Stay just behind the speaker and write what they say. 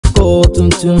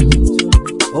tuntun.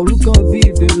 Orúkọ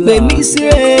bíbélà. Pèmí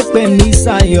síre, pèmí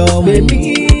sáyọ̀. Pèmí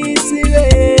síre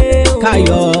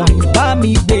káyọ̀ bá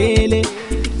mi gbélé.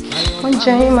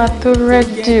 Oúnjẹ yín máa tó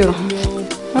rẹ́dí o.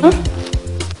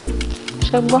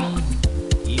 Ṣé gbọ́?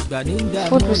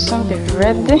 Food will soon be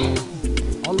ready.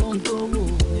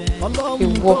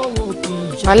 Ìwọ,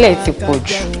 wálẹ̀ ti pọ̀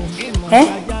jù.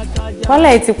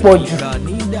 Wálẹ̀ ti pọ̀ jù.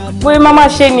 Bóyá máma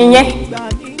ṣe nìyẹn.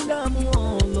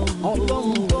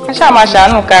 Ẹ ṣáà máa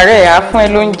ṣàánú kàárẹ̀ á fún ẹ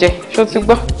lóúnjẹ. Ṣó ti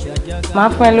gbọ́? Màá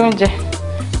fún ẹ lóúnjẹ.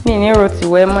 Mi ní ro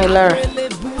tìwẹ́ mọ́ ẹ lára.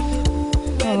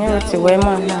 Mi ní ro tìwẹ́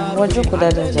mọ́ ẹ lára. Wọ́n jókòó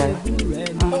dáadáa jàre.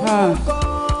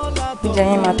 Oúnjẹ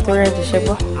yín máa tó rẹ́dí, ṣé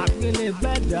gbọ́?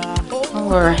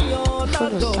 Alright,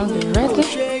 food will soon be ready.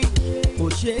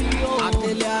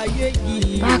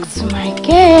 Back to my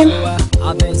game.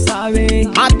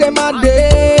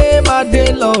 Adé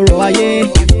lọ́rọ̀ ayé,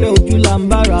 ìfẹ́ ojú là ń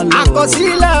bára lọ.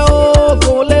 Àkọsílẹ̀ o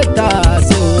kò lè tà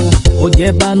sí o, ó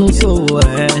jẹ́ bánú sòwò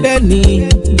ẹ̀. Bẹ́ẹ̀ni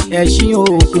ẹṣin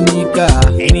òkú níkà,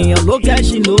 ènìyàn ló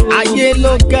kẹ́ṣin lóró, ayé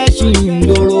ló kẹ́ṣin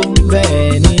lóró.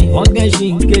 Bẹ́ẹ̀ni wọ́n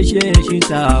kẹ́ṣin kéṣe ẹṣin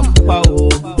tà pa o.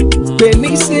 Pèmí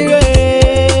síre,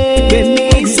 pèmí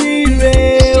síre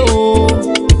o,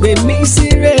 pèmí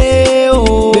síre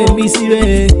o, pèmí síre,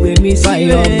 pèmí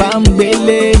síre. Fàyọ̀ bá ń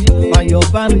gbélé, fàyọ̀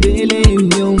bá ń gbélé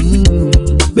mi ò mú.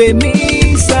 Pèmí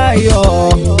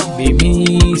sáyọ̀, pèmí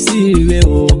síre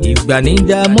o. Ìgbà ní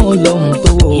dààmú ọlọ́run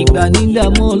tó wò, ìgbà ní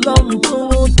dààmú ọlọ́run tó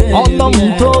wò tẹ̀. Ọlọ́run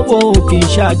tó wò kì í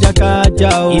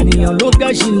ṣàjàkájà o. Ènìyàn ló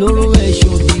kẹ́ṣin lóró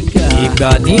ẹ̀ṣọ́ gíga. Ìgbà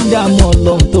ní dààmú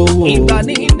ọlọ́run tó wò, ìgbà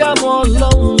ní dààmú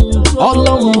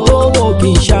ọlọ́run tó wò kì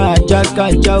í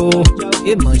ṣàjàkájà o.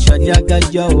 Èèmọ̀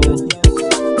ṣàjàkájà o.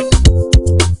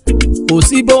 Kò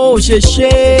sí bó o ṣe ṣe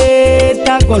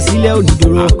tákọsílẹ̀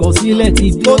onídùúró, àkọsílẹ̀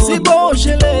ti dúró. Kò sí bó o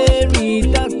ṣe lè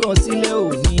rìn tákọsílẹ̀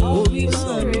òní.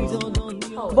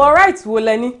 But right wo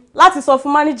lẹni láti sọ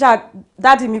fún manager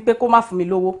daddy mi pé kó má fún mi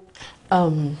lówó.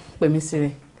 Pèmí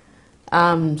síre,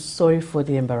 I'm sorry for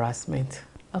the embarrassment.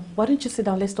 Why don't you sit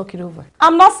down? Let's talk it over.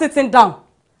 I'm not sitting down.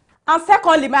 And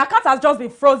secondly, my account has just been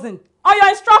frozen. On your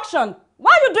instruction,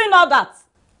 why are you doing all that?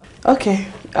 Okay.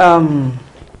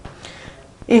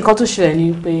 Nǹkan tó ṣẹlẹ̀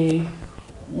ni pé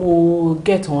mo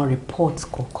get on report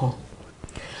kankan.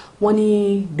 Wọ́n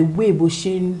ní the way bó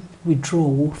ṣe ń withdraw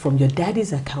owó from your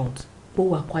daddy's account bó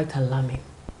wà quite alarming.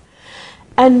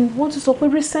 And wọ́n tún sọ pé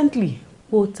recently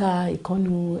ó ta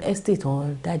ìkànnì estate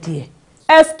on daddy ẹ̀.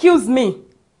 Excuse me.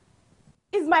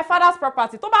 It's my father's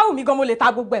property. Tó bá wù mí gan mo lè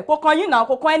ta gbogbo ẹ̀. Kò kàn yín náà,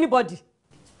 kò kàn anybody.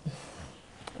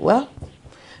 Well,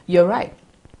 you're right.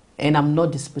 And I'm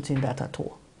not disputing that at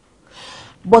all.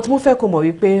 But mo fẹ́ kó mọ̀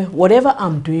wípé whatever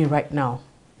I'm doing right now,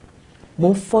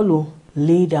 mo follow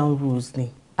lay down rules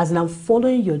ni. As in I'm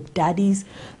following your daddy's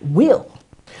will.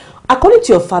 According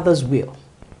to your father's will,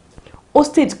 ó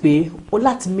state pé ó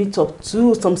láti meet up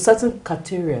to some certain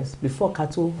criteria before ká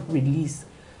tó release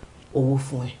owó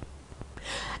fún ẹ.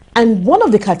 And one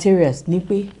of the criteria ni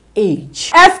pé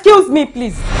age. Excuse me,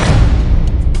 please.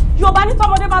 Yorùbá ní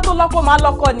tọmọdé bá tó lọ́kọ máa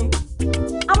lọ́kọ ni.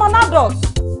 I'm an adult.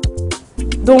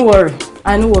 Don't worry,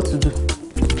 I know what to do.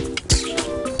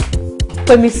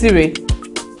 Pèmí síre.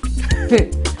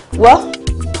 Well,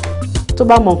 tó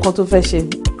bá mọ nǹkan tó fẹ́ ṣe,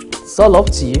 it's all up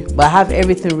to you. But I have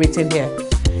everything written here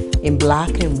in black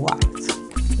and white.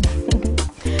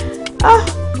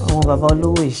 Àwọn bàbá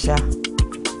olówó ìṣá.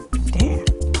 Damn.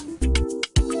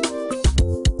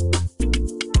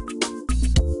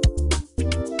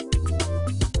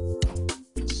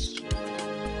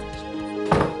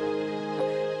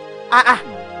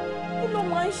 Kí ló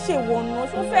máa ń ṣèwọ̀nà?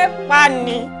 Ṣó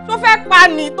fẹ́ pa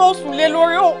ni tó sùn lé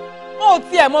lórí ó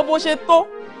tiẹ̀ mọ bó ṣe tó.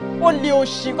 Ó lè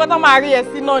òṣì nǹkan tó máa rí ẹ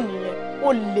sí náà nìyẹn.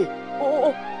 Ó lè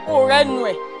ó rẹ́nu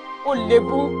ẹ̀. Ó lè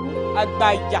burúkú àgbà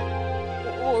ìjà.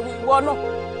 Ìwọ náà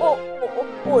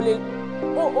ó lè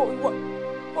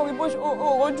ó rí bó ṣe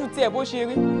ojú tiẹ̀ bó ṣe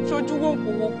rí. Ṣojú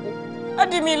wòǹkòwòǹkò.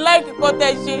 Dádì mi láìkì kan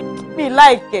tẹ́ ṣe. Mi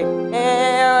láìkẹ̀.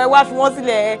 Ẹ wá fi wọ́n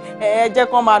sílẹ̀ ẹ jẹ́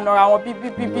kán máa nọra wọn bí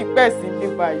pẹ́ẹ̀sì ní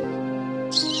báyìí.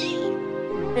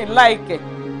 Mi láìkẹ̀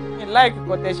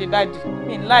kan tẹ́ ṣe dádì.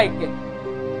 Mi láìkẹ̀.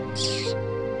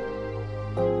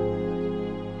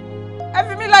 Ẹ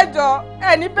fi mí lẹ́jọ́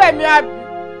ẹ ní bẹ́ẹ̀ mi àbí.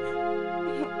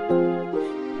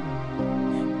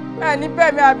 Ẹ ní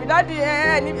bẹ́ẹ̀ mi àbí dádì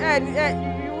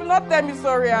you will not tell me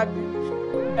sorry àbí.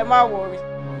 Ẹ má worry.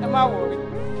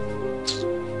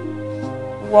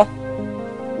 Wọ́n.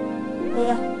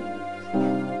 Yeah.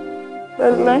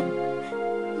 Pẹ̀lẹ́.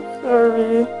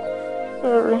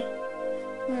 Sorry.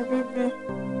 My baby.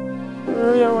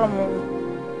 Sorry, our mom.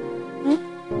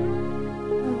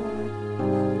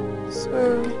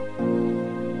 Sorry.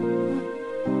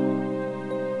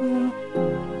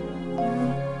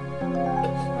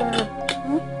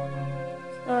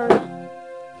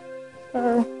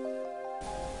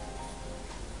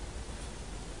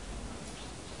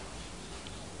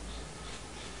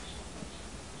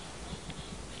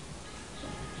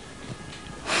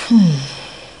 That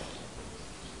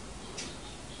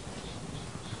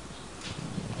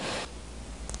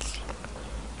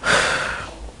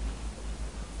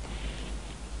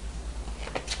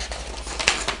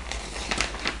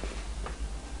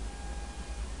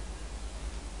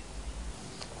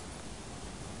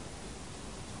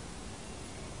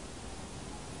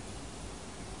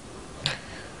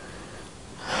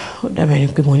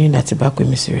means good morning. That's back with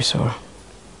me, serious or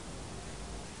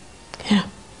yeah.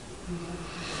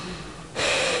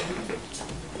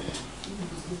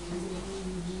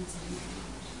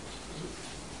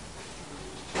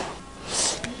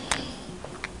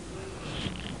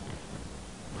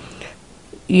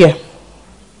 Yeah.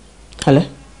 Hello.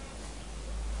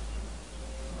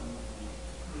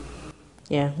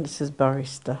 Yeah, this is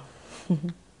Barrister.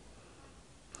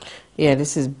 Yeah,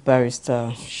 this is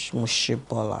Barrister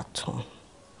Mushibolaton.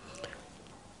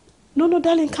 No,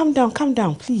 darling, calm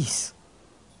down, please.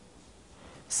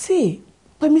 See,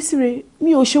 Pemisire,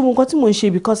 me ò ṣe nǹkan tí mo ń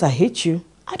ṣe because I hate you.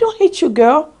 I don't hate you,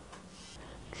 girl.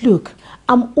 Look,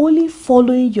 I'm only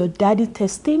following your daddy's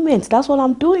testament. That's what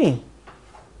I'm doing.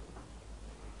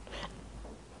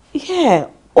 Yeah,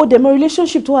 my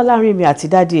relationship tó wà láàrin mi àti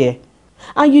daddy ẹ.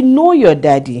 And you know your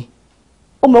daddy.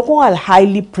 Mọ̀ pé wọ́n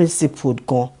highly principled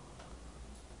gan.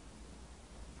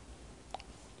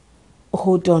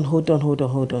 Hold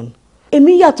on.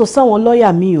 Èmi yàtọ̀ sáwọn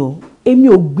lọ́ọ̀yà mi o. Èmi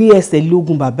ò gbé ẹsẹ̀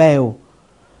lógun bàbá ẹ o.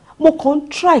 Mo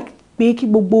contract pé kí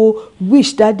gbogbo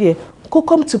wish daddy ẹ kó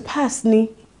come to pass ni.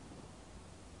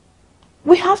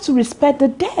 We have to respect the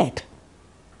dead.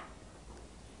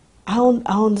 I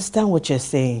understand what you're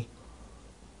saying.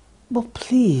 But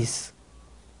please,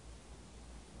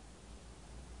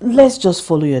 let's just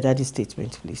follow your daddy's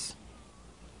statement, please.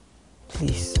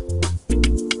 Please.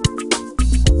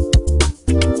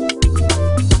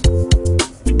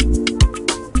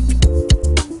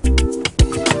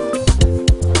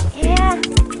 Yeah.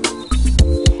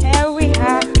 Here we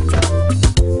are.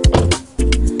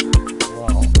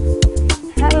 Wow.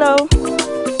 Hello.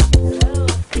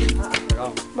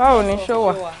 Báwo ni ṣó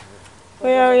wà?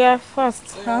 Oya, fast.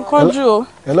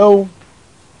 Hello.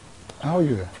 How are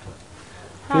you?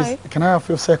 Hi. Please, can I have a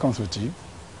few seconds with you?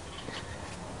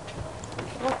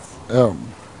 What?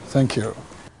 Thank you.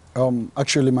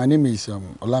 Actually, my name is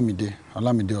Olamide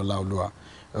Olaoluwa.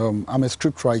 I'm a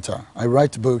script writer. I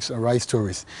write books and write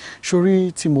stories.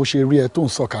 Shori tí mo ṣe rí ẹ tó ń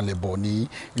sọ̀kalẹ̀ bọ̀ ní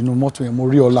inú mọ́tò yẹn mo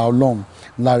rí ọlá Ọlọ́run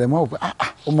lára ẹ̀ mọ́ pé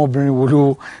ọmọbìnrin wo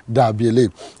ló dàbí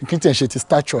eléyìí kí n tẹ̀ ṣe ti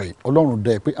stature Ọlọ́run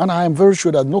dẹ̀ pé and I am very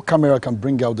sure that no camera can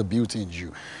bring out the beauty in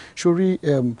you. Shori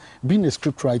being a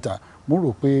script writer mo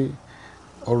rò pé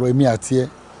ọ̀rọ̀ èmi àti ẹ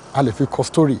a lè fi kọ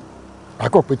story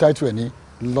àkọ́ pé title ẹ̀ ní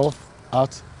Love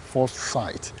at First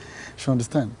Sight. You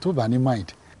understand? Tó bá ní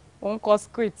mind. Òun kọ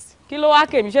script. Kí ló wá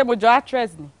kèmí ṣé mo jọ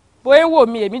actress ni? Bóyá wò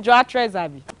mí èmi jọ actress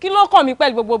àbí? Kí ló kàn mí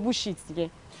pẹ̀lú gbogbo bullshit yẹn?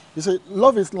 You see,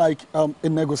 love is like a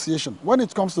negotiation. When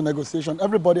it comes to negotiation,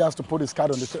 everybody has to put his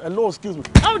card on the table. Hello, excuse me.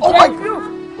 How dare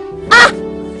you? Ah!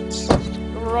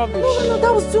 Rubbish. No,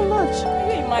 that was too much. Can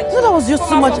you imagine? No, that was just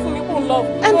too much.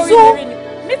 And so?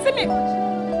 Meet me.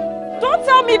 Don't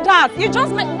tell me that.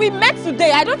 We met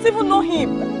today. I don't even know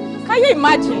him. Can you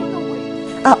imagine?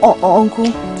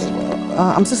 Uncle,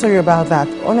 I'm so sorry about that.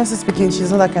 Honestly speaking,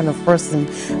 she's not that kind of person.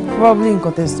 Probably in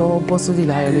contest or possibly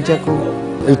like It's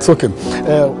okay.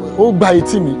 Ó gba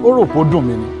etí mi, ó rò pé ó dùn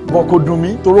mí ni. Bọ́ kò dùn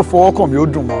mí, toró fọwọ́ kàn mí ó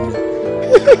dùn mọ́ mi.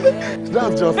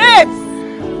 That's just. Babes!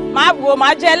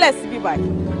 My jealous be by.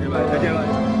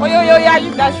 Oh, yeah,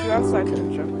 you guys should outside.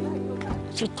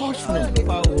 She touched me.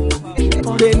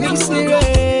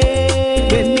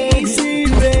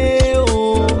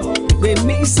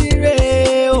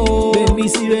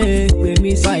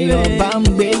 Fire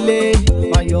bambele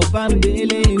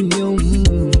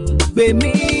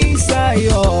Bemi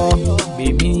sayo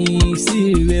Bemi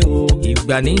sire o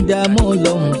Ìgbà ní dààmú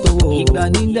Ọlọ́run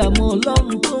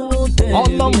tó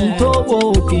Ọlọ́run tó wò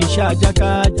kì í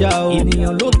ṣàjàkájà o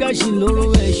ènìyàn ló gẹ̀ṣin lóró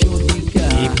ẹ̀ṣọ́ gíga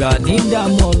ìgbà ní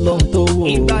dààmú Ọlọ́run tó wò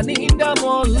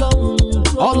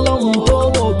Ọlọ́run tó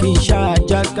wò kì í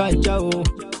ṣàjàkájà o.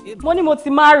 Mo ní mo ti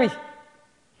marry.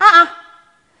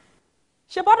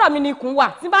 Ṣé bọ́dọ̀ mi ni ikùn wà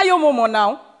tí bá yóò mo mọ̀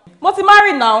náà? Mo ti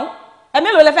marry náà. Ẹ̀mí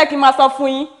ló lè fẹ́ kí n máa sọ fún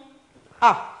yín.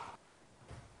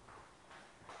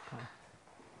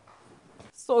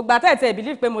 So ìgbà tẹ́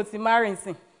believe pé mo ti marry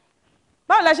nsìn.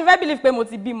 Báwo lẹ ṣe fẹ́ believe pé mo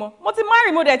ti bímọ? Mo ti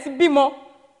marry mo dẹ̀ ti bímọ.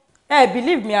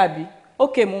 Believe me àbí?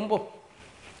 Okay, mo ń bọ̀.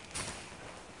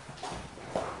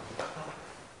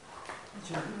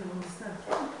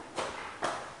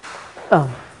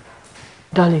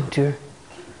 Darling dear,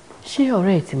 ṣé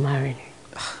ọ̀rẹ́ ẹ ti marry ni?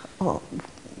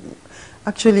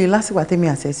 Actually, last week Temi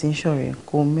assessing sure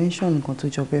ko mention nǹkan tó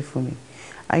jọ bẹ́ẹ̀ fún mi.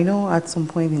 I know at some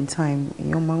point in time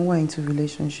your mom went into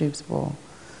relationships, but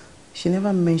she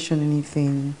never mentioned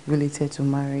anything related to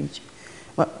marriage.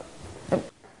 But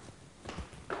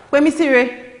where Miss Ire?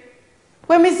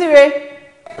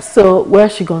 So where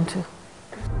has she gone to?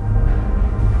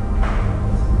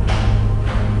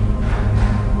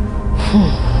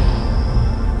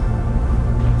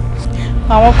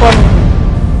 Àwọn kọ́ mi.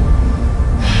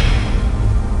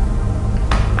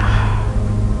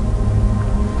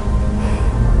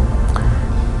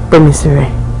 Pemisire.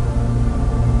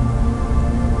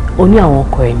 Ó ní àwọn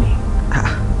ọkọ ẹ̀ ni.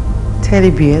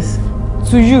 Teddy bears?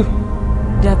 To you,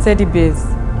 they are teddy bears.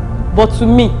 But to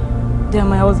me, they are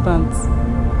my husbands.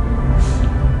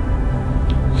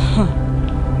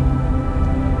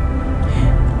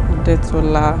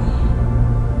 Detola.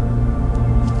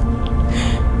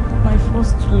 My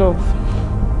first love.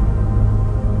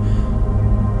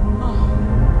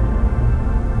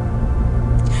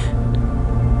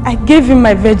 I gave him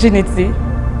my virginity,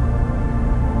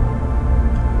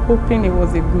 hoping he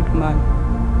was a good man.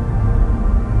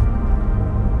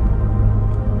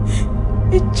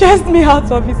 He chased me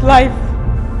out of his life.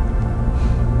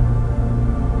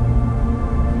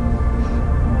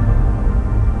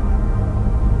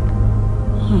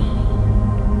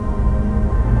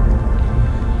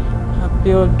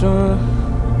 Abiodun.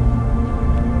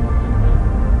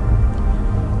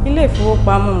 Ilé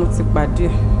ìfowópamọ́ mo ti pàdé.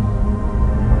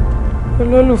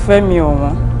 Olólùfẹ́ mi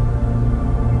ọ̀wọ́n.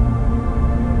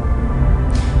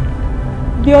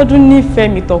 Bíọ́dún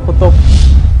nífẹ̀ẹ́ mi tọkàntọkàn.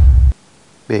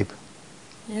 Babe.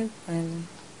 Yeah, fine.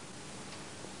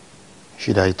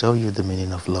 Should I tell you the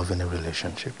meaning of love in a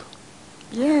relationship?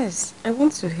 Yes, I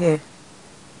want to hear.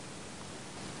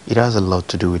 It has a lot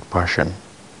to do with passion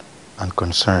and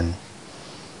concern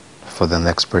for the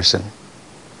next person,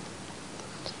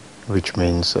 which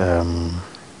means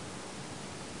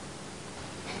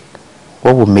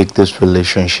what will make this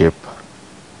relationship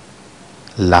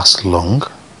last long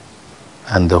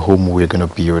and the home we're going to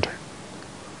build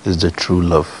is the true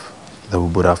love that we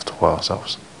both have to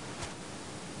ourselves.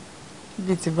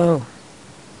 Beautiful.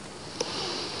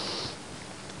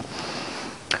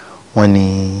 Wọ́n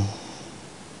ní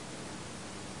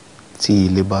tí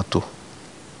ilé bá tò,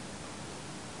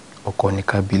 ọkọ ní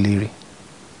ká bi léèrè.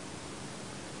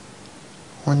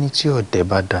 Wọ́n ní tí ọ̀dẹ̀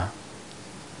bá dá,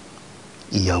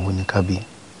 ìyàwó ní ká bi.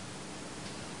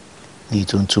 Ní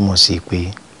tó ń túmọ̀ sí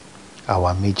pé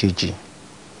àwa méjèèjì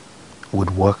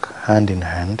would work hand in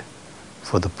hand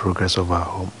for the progress of our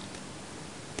home.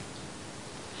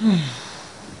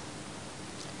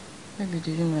 Baby,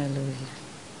 do you know I love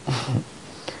you?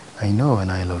 I know,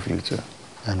 and I love you too.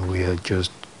 And we are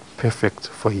just perfect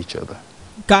for each other.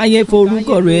 Káyé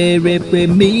forúkọ rere pè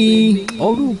mí,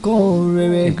 orúkọ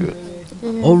rere,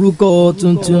 orúkọ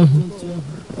tuntun,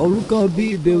 orúkọ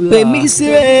bíbélì. Pè mí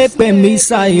síre, pè mí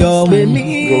sáyọ̀, pè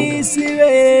mí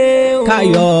síre,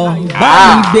 káyọ̀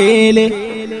bá mi gbélé,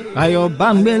 káyọ̀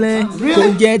bá mi gbélé, kó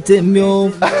jẹ́ tèmi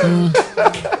o.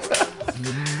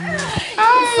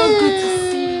 So good to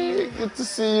see you. Good to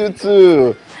see you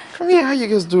too. Come here, how you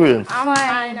guys doing? I'm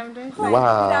fine. I'm doing fine.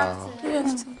 Wow.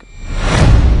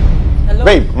 Hello?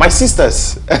 Babe, my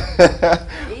sisters.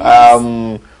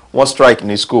 One strike in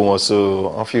the school,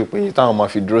 so I feel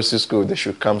if you draw to school, they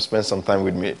should come spend some time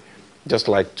with me. Just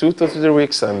like 2 to 3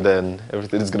 weeks, and then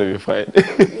everything is gonna be fine.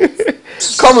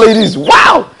 Come, ladies.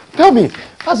 Wow! Tell me,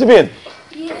 how's it been?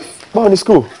 Yes. How in the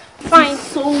school? Fine.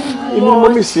 So You know,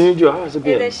 mommy seeing you. How's it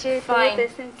been? fine.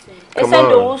 Come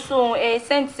on.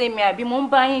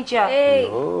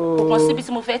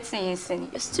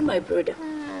 You're still my brother.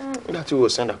 That you will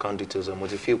send account details and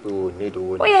what if people will need the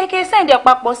Oh yeah, can send your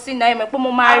papa see now. Me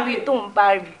mo marry to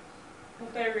marry.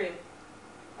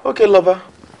 Okay, lover.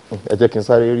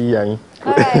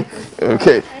 Alright.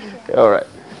 Okay. Alright.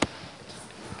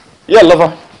 Yeah,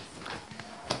 lover.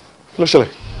 Look, shall I?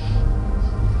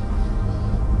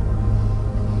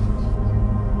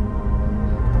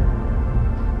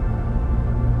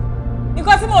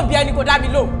 Nǹkan tí mo bí ẹni kò dá mi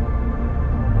lò.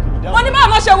 Wọ́n ní báwo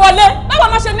ló ṣe wọlé? Báwo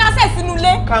ló ṣe ní access sínú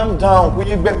ilé? Calm down, kò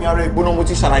yé gbẹ̀mí ara ìgbóná mo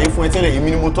ti ṣàlàyé fún ẹ tẹ́lẹ̀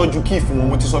èmi ni mo tọ́jú key fún wọn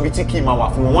mo ti sọ bí tí key máa wà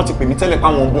fún wọn wọ́n ti pè mí tẹ́lẹ̀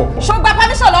páwọn ń bọ̀. Ṣó gba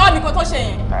permission lọ́wọ́ mi kó tó ṣe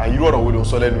yẹn? Irú ọ̀rọ̀ wo ló ń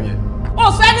sọ lẹ́nu yẹn?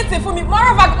 O sọ anything fún mi.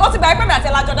 Moreover, ó ti gbà pé mi àti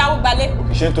ẹlajọ dáwó gbalé.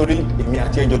 Ṣé nítorí èmi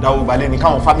àti ẹjọ́ dáwó gbalé ni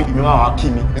káwọn fámìlì mi máa wá kí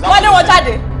mi? Wọ́n lé wọn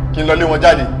jáde. Kí n lọ lé wọn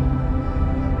jáde.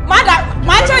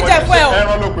 Má tí ò jẹ fún ẹ o.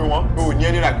 Ẹran ló pe wọn, o ò ní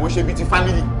ẹni rà kó ṣe bí ti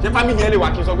fámìlì. Ṣé fámìlì ẹ lè wá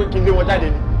kí n sọ pé kí n lé wọn jáde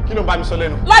ni? Kí ló ń bá mi sọ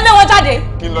lẹ́nu? Lọ lé wọn jáde.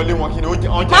 Kí n lọ lé wọn kí ni ó jẹ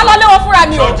ọjẹ. Má lọ lé wọn fúnra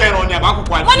mi o. Ṣé ọjẹ ìran ni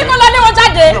àbákùkù àti ẹ? Wọ́n ní kó lọ lé wọn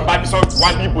jáde. Kí ló ń bá mi sọ wá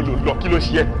ní ibo lọ kí ló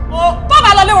ṣe ẹ? Tó bá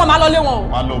lọ lé wọn, má lọ lé wọn o.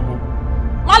 Má lọ bó.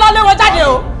 má lọ lé wọn jáde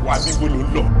o. wà á bí bolo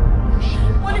lọ.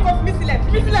 mo ní kó fi mí sílẹ̀ o.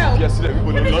 fi ẹ sílẹ̀ bí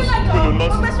bolo lọ sí bolo lọ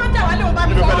sí. ọgbẹ́ sọ́jà wà lé wọn bá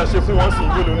mi kí ló fẹ́ sọ. lọ ṣe fún wọn sí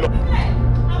bolo lọ.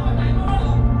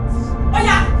 ó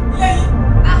yá ilé yìí.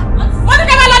 wọ́n ní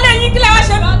ká bá lọ lé yín kí lè wá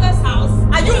ṣe.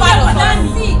 àyùbá lọ sọ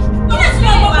sí. ilé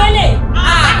ìtura ọmọ pẹ́lẹ́.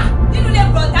 nínú ilé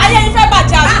bùrọ̀dá. ayé yín fẹ́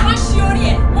bàjẹ́ àbí. wọ́n ṣí orí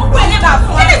ẹ̀. wọ́n kò ní ta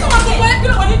fún ọ. kí ni tí wọ́n ti wọlé kí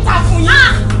ló kò ní ta fún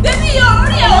yín. débi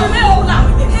orí ẹ̀ òun mẹ́ òun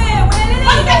làwọn ilé.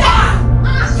 wọ́n ní kẹta.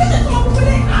 kí ni tí wọ́n kúkú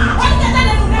lé. wọ́n ní kẹta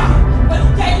lẹ́nu náà. wọ́n ní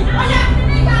jẹ́ yín. wọ́n yá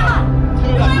ilé yàrá.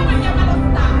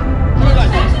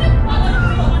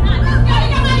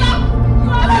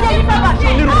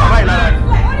 onírú bàbá yìí lára rẹ̀.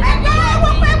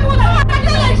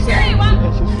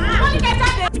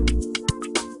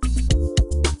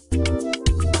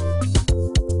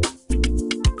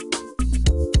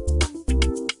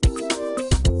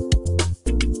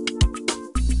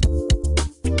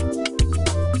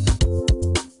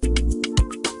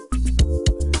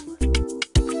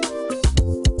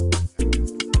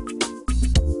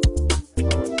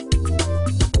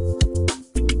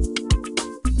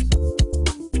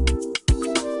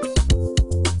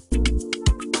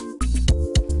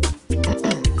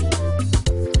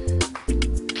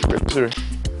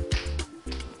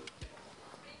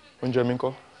 Oúnjẹ mi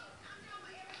ńkọ́?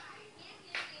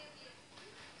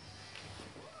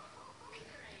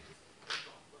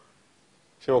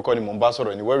 Ṣé ọkọ ni mò ń bá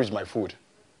sọ̀rọ̀ ni? Where is my food?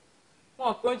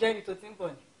 Wọ́n gbé oúnjẹ ní tó ti ń bọ̀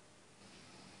ni.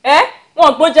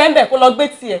 Wọ́n gbé oúnjẹ ń bẹ̀ kó lọ gbé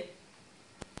tiẹ̀.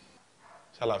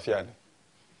 Ṣàlàáfíà ni.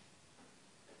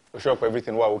 O sure for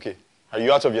everything wa okay? Are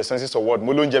you out of your senses or what?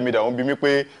 Mo ló ń jẹ mi dà, wọ́n bi mí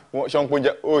pé ṣé ń pé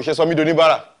oúnjẹ o ṣe sọ mí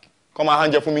doníbàrà kọ́ máa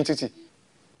hánjẹ fún mi títì.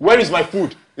 Where is my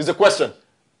food? Is the question.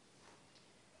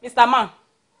 Mr. Man,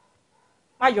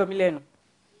 má yọ mí lẹ́nu.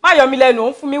 Má yọ mí lẹ́nu, ó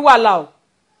ń fún mi wàhálà o.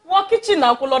 Wọ́n kitchen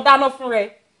náà kó lọ dáná fún rẹ.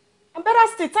 And better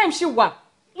still, time ṣì wà.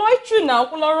 Lọ itri náà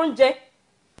kó lọ róúnjẹ.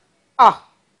 Ó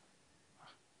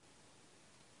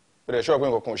dẹ̀ ṣọ́ pé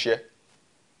nǹkan kan ò ṣe é.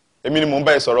 Èmi ni mò ń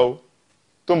bá ẹ sọ̀rọ̀ o.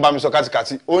 Tó ń bá mi sọ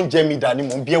kátikàti, oúnjẹ mi dà ni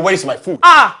mò ń bí ẹ. Where is my food?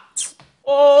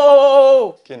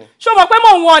 Kí ni? Ṣó mọ̀ pé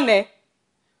mò ń wọ̀n ẹ́?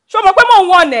 Ṣó mọ̀ pé mò ń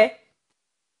wọ̀n ẹ́?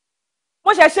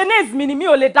 Mo ṣẹ̀ ṣe nails mi ni mi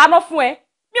ò lè dáná fún ẹ.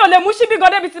 Mi ò lè mú ṣíbí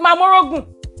gan débi tí máa mórógùn.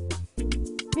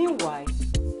 Meanwhile,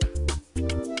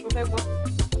 mo fẹ́ gbọ́,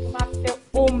 mo máa fẹ́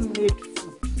homemade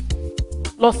food.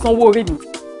 Lọ sanwó orí mi.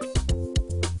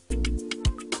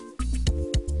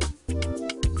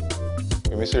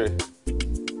 Èmi sì rè.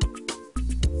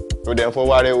 O dẹ̀ ń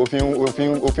fọwọ́ rẹ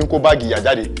òfin kó báàgì ìyà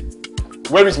jáde.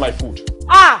 Where is my food?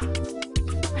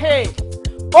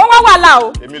 Ó wá wàhálà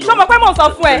o. Ṣó mọ̀ pé mò ń sọ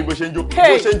fún ẹ. Bó ṣe ń jó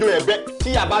ẹ̀gbẹ́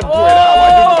tí a bá dún ẹ̀ lára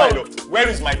wájú jù báyìí lọ. Where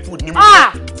is my food ni mo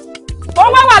fẹ́? Ó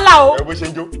wá wàhálà o. Bó ṣe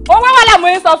ń jó. Ó wá wàhálà mo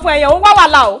ń sọ fún ẹ yẹn, ó wá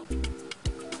wàhálà o.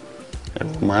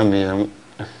 Màámi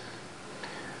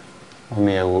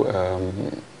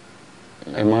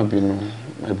ẹ má bínú,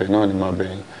 ẹ̀bẹ̀ náà ni màá bẹ̀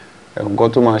yín.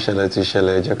 Nǹkan tó máa ṣẹlẹ̀ ti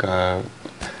ṣẹlẹ̀,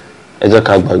 ẹ jẹ́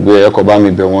ká gbàgbé, ẹ kò bá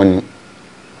mi bẹ̀ wọ́n ni.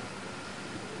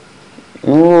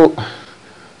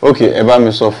 Ok, ẹ bá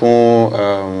mi sọ fún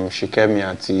Ṣìkẹ́mi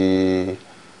àti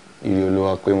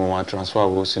Ìrìolúwa pé mo máa transfer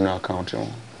owó sínú àkáǹtì wọn.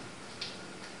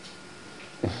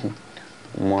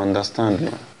 Mo understand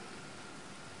ma.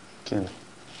 Kí ni?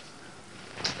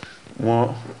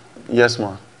 Yes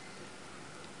ma.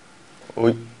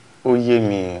 Ó yé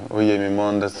mi, mo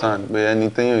understand pé ẹni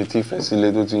téèyàn tí fẹ́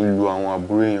sílé tó ti lu àwọn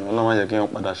àbúrò èèyàn, Ọlọ́run má jẹ́ kéèyàn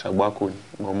padà ṣàgbákò ni.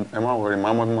 Ẹ má worry,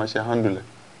 màá mọ̀ bí máa ṣe handle ẹ̀.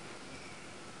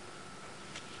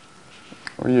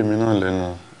 Ó yé mi náà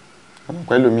lẹ́nu. Àwọn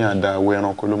pẹ̀lú mi àdá àwọ̀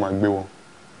ẹranko ló máa gbé wọn.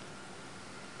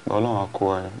 Ọlọ́run akọ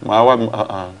ẹ̀. Màá wá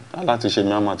aláti ṣe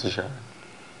mi á máa ti ṣe rẹ̀.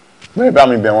 Bẹ́ẹ̀ bá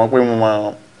mi bẹ̀ wọ́n pé mo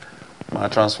máa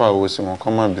transfer owó sí wọn,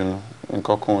 kán má bínú.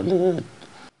 Nǹkan kan ò lè.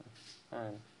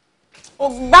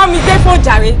 Bá mi gbé fóònù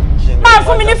jàre. Máa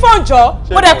fún mi ní fóònù jọ.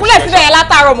 Mo dẹ̀ kúnlẹ̀ síbẹ̀ yẹn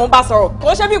látàárọ̀ mo ń bá sọ̀rọ̀.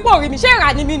 Kò ṣe bí pé òrí mi, ṣé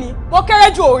ìrà ni mí ni? Mo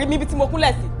kéré ju òrí mi bí tí mo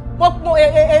kúnlẹ̀ sí.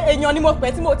 Èèyàn ni mo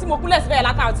pè tí mo kúnlẹ̀ síbẹ̀ yẹn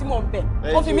látàárọ̀ tí mo ń bẹ̀.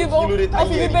 Ó fi mí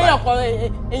béèyàn kan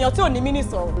èèyàn tí ò ní mí ní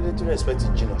sọ̀rọ̀. Kí ló dé tí respect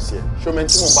jìnnà sí ẹ? Ṣé o mẹ́ni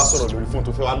tí mò ń bá sọ̀rọ̀ lórí fóònù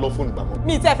tó fẹ́ wá lọ́ fóònù gbà mọ́?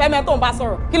 Mi ì tẹ́ fẹ́ mẹ́ tó ń bá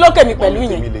sọ̀rọ̀. Kí ló kèmí pẹ̀lú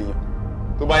yẹn?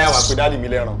 Tó bá yà wá pé dáàdì mi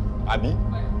lẹ́ràn, àbí?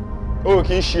 Ó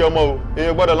kì í ṣe ọmọ o,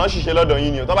 èèyàn gbọ́dọ̀ lọ́n ṣiṣẹ́ lọ́dọ̀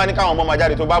yín ni o. Tó bá ní káwọn ọmọ máa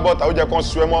jáde tó bá bọ́ta, ó jẹ́ kán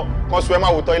sú ẹ má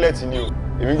wo tọ́ílẹ̀tì ni o.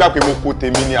 Èmi gbà pé mo kó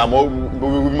tèmi ni, àmọ́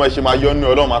bí mo ṣe máa yọ nínú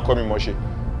Ọlọ́run máa kọ́ mi mọ̀ ṣe.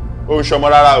 Ó ń ṣọmọ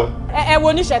rárá o. Ẹ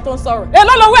wo oníṣẹ́ tó ń sọ̀rọ̀.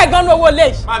 Èló lọ́wọ́ ẹ̀ gan-an owó lé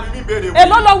yìí. Máàmí mi béèrè wèrè.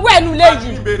 Èló lọ́wọ́ ẹ̀ nu lé yìí.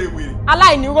 Máàmí mi béèrè wèrè.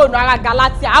 Aláìnírònú ara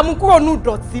Galatia, amúkúrò nù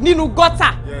dọ̀tí nínú gọ́tà.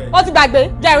 Ó ti gbàgbé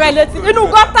jẹ̀rẹ̀ létí.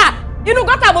 Inú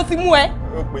gọ́tà mo ti mú ẹ.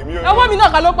 Ọwọ́ mi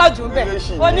náà kan ló pọ̀ jù ń bẹ̀.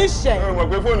 Oníṣẹ́.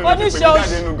 Oníṣẹ́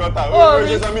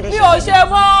mi ò ṣe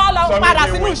mọ́ lọ padà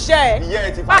sínú iṣẹ́.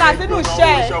 Padà sínú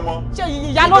iṣẹ́. Ṣé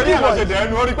ìyá ló bí wọ̀?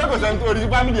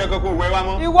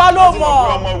 Ìwọ ló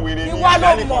mọ̀. Ìwọ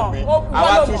ló mọ̀.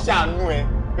 Àwa tún ṣàánú ẹ.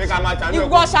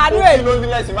 Ìwọ ṣàánú ẹ. Kí ló ní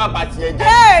lẹ́sìn má bàtì ẹ jẹ́?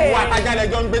 Ìwọ àtajà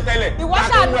lẹjọ́ ń gbé tẹ́lẹ̀. Ìwọ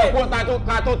ṣàánú ẹ.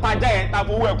 Ta tó tajà ẹ̀ ta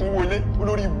fowó ẹ̀kún wọlé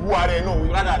olórí ibú ara ẹ̀ náà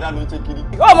rádàdà ló ń ṣe kiri.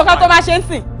 Ó mọ̀ ká tó máa ṣe ń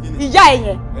sìn. Ìyá ẹ̀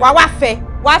yẹn wà wá fẹ́.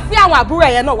 Wà sí àwọn àbúrò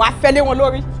ẹ̀ yẹn náà wà fẹ́ lé wọn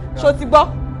lórí. Ṣó ti gbọ́?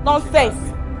 Nonsense.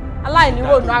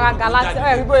 Aláìníròònù ara gàlátì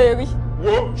ẹ̀rí bóyá rí.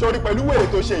 Wo sori pẹ̀lú wèrè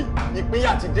tó ṣe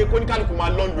ìpínyà ti dé kóníkálukú máa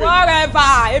lọ́ndù ẹ̀.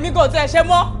 Whatever, èmi kò tẹ̀ ṣe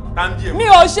mọ́. Mi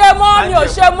ò ṣe mọ́,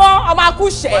 ọmọ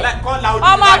akúṣẹ̀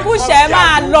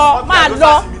máa lọ.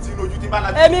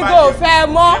 Èmi kò fẹ́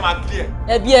mọ́.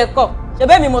 Ẹbí ẹ̀kọ́, ṣe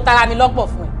bẹ́ẹ̀ mi mo tara mi lọ́pọ̀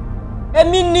fún ẹ.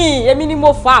 Èmi ni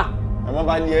mo fà. Àmọ́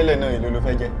bá ní ẹlẹ́ náà ìlú ló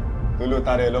fẹ́ jẹ́. Tó ló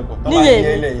tara ẹ lọ́pọ̀. Tọ́ bá ní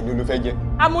ẹlẹ́ ìlú ló fẹ́ jẹ́.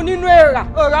 Àmú nínú èrà,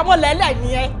 ọmọlẹ́lẹ̀ ni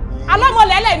ẹ.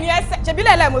 Alámọ̀lẹ́lẹ̀ ni ẹ ṣebí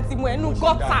lẹ́lẹ̀ mo ti mú ẹ nú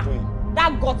gọ́tà.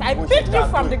 That gutter, I picked you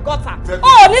from the gutter.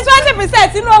 Oh, ní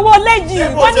 20% inú owó léjì.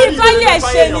 Wọ́n ní ìtọ́jú ẹ̀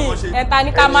ṣe ni. Ẹ̀ta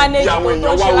ní ká manage tó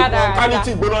tó ṣe ládàá. Ká ní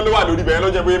tí ìgbóná ló wà lórí bẹ̀rẹ̀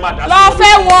lọ́jọ́ bóyá má dá sí. Lọ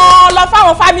fẹ́ wọn, lọ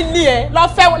fáwọn fámìlì ẹ̀. Lọ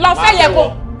fẹ́ yẹ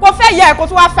kó fẹ́ yẹ kó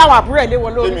tún wá fẹ́ àwọn àbúrò ẹ̀ lé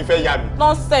wọn lórí. Kémi fẹ́ yà mí.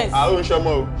 Nonsense. Àwọn oṣọmọ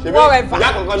o.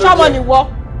 Ṣọmọ ni wọ́.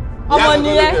 Ọmọ ni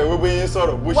ẹ.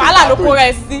 Wàhálà ló kó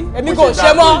rẹ̀ sí. Èmi kò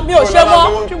ṣe mọ́, mi ò ṣe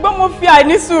mọ́. Ṣùgbọ́n mo fi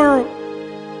àìní sùúrù.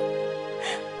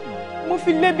 Mo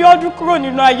fi lé bí ọdún kúrò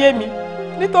nínú ayé mi.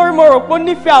 Nítorí mo rò pé ó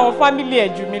nífẹ̀ẹ́ àwọn fámílì ẹ̀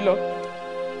jù mí lọ.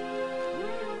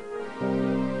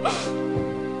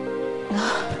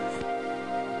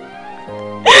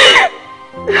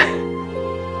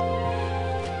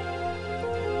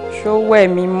 Ṣó wẹ̀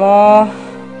mí mọ́.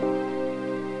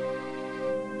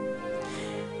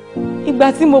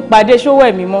 Ìgbà tí mo pàdé ṣó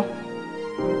wẹ̀ mí mọ́.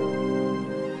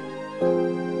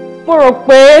 Mo rò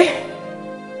pé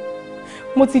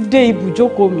mo ti dé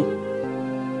ibùjókòó mi.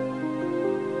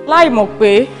 Láì mọ̀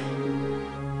pé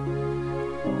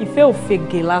ìfẹ́ ò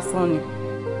fege lásán ni.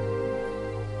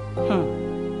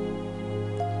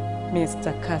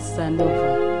 Mr. Casanova.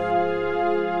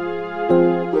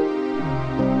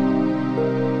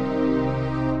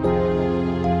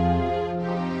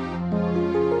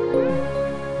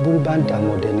 Bórí bá ń dààmú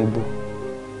ọdẹ nígbó,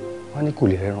 wọ́n ní kò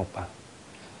lè rẹ́ran pa.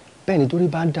 Bẹ́ẹ̀ ni torí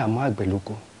bá ń dààmú àgbẹ̀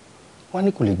lóko, wọ́n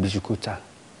ní kò lè gbéṣu kó ta.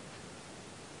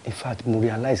 In fact, mo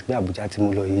realize pé Abuja tí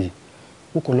mo lọ yìí,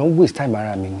 mo kàn lọ waste time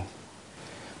ara mi ni.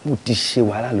 Mo ti ṣe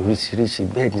wàhálà lóríṣiríṣi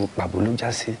bẹ́ẹ̀ ni pàbó ló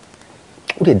já sí.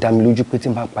 Ó dẹ̀ dá mi lójú pé tí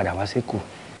n bá padà wá sékòó,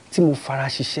 tí mo fara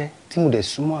ṣiṣẹ́, tí mo dẹ̀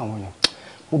súnmọ́ àwọn èèyàn,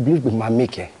 mo believe pé màá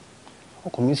make ẹ̀.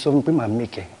 Ọkàn mi sọ fún mi pé màá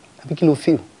make ẹ̀. Àbí kí ló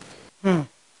feel?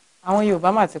 Àwọn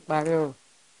Yorùbá mà ti parẹ́ ọ̀rọ̀.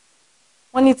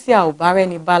 Wọ́n ní tí a ò bá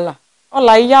rẹ́ni bálà,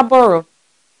 ọ̀la yíyá bọ̀rọ̀.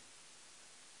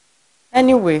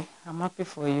 Anyway, I'm happy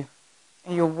for you.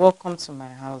 And you're welcome to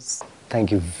my house.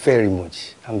 Thank you very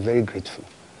much. I'm very grateful.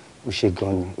 O ṣé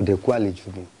gan ni, o dẹ̀ kú àlejò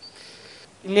mi.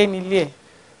 Ilé ni ilé ẹ̀.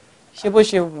 Ṣé bó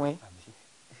ṣe wù ẹ́?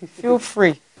 Feel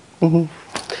free.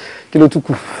 Kí ló tún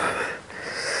kù?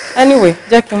 Anyway,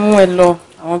 jẹ́ kí n mú ẹ lọ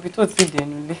àwọn ibi tó ti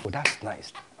dẹnu ilé. Oh, that's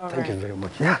nice. All thank right. you very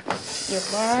much. Yeah. You're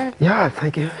fine. Yeah,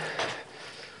 thank you.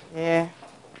 Yeah.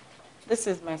 This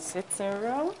is my sitting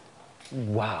room.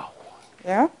 Wow.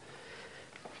 Yeah.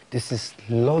 This is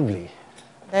lovely.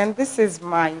 Then this is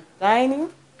my dining.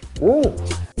 Oh.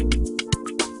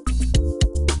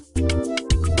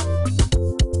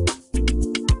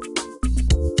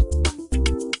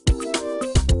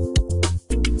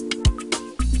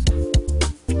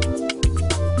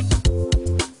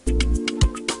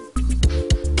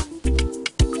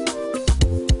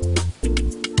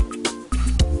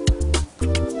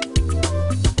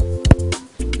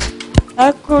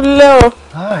 Ẹ kúlé o.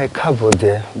 Ẹ káàbọ̀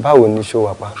dé. Báwo ni ṣó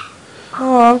wà pa?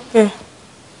 Oh, okay.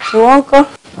 Ìwọ ńkọ́?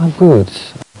 I'm good.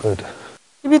 I'm good.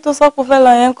 Ibi tó sọ pé fẹ́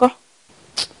lọ yẹn ńkọ́?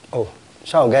 Oh,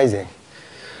 ṣáà guys ẹ̀.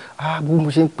 Bó mo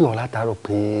ṣe ń pè wọ́n látàárọ̀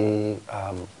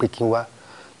pé kí n wá.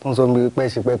 Tó ń sọ mi pé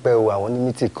ṣe pẹ́pẹ́ o, àwọn ní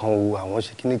mítì kan o, àwọn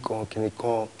ṣe kíní kan.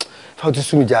 Fáwọn tún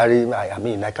sún mi jàre, I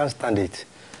mean, I can't stand it.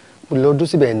 Mo lọ dó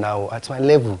síbẹ̀ now at my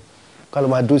level. Ká lọ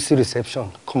máa dó sí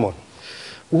reception. Come on.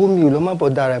 Owó mi ò lọ má bọ̀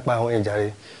dára pa àwọn ẹ̀jà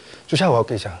rẹ̀. Ṣó ṣáà wà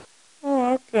okay ṣá?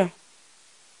 Oh, okay.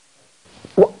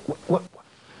 What?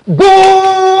 Boo!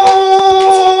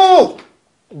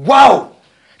 Wow!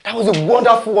 That was a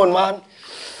wonderful one, man.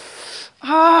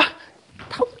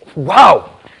 Wow!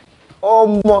 Oh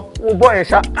boy,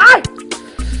 Sha.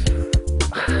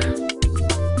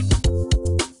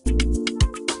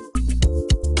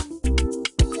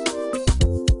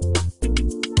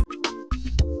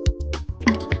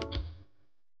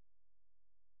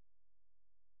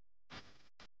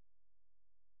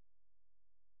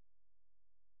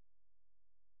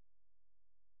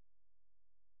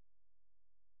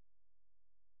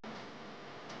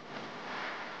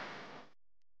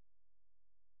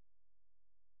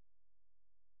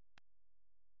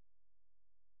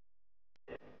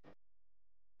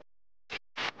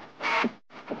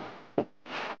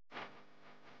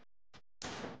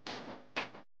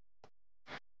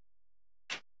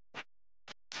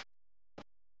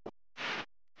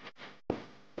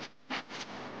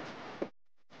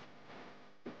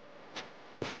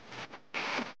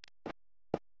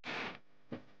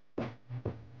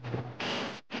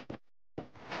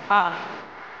 Ah.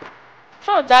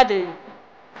 Ṣó jáde.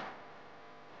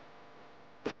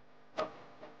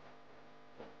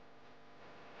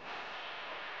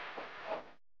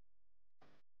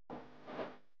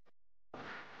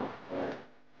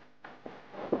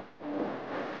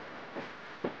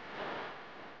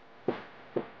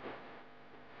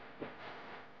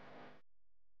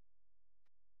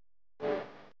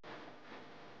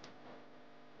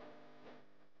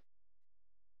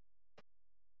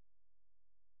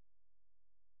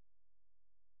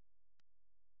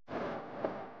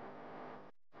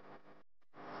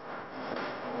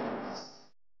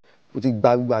 Mo ti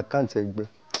gba gbogbo àkáǹtì ẹgbẹ́.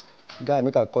 Guy,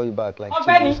 make I call you back like 2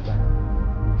 Ọ̀gbẹ́ni, minutes time.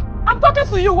 I'm talking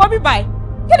to you, wọ́n bí báyìí.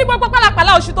 Kí ni gbogbo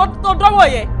pálapàla oṣù tó dánwò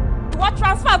yẹn? Ìwọ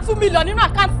transfer 2 million nínú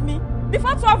àkáǹtì mi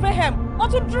before 12 a.m. Wọ́n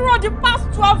tún dúró di past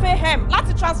 12 a.m.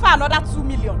 láti transfer another 2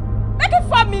 million. Make it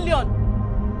 4 million.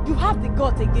 You have the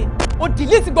gut again. O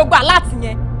delete gbogbo aláàtì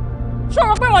yẹn. Ṣé o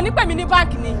rò pé wọ́n ní pè mí ní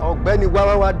báǹkì ni? Ọ̀gbẹ́ni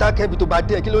wá dákẹ́ ibi tó bá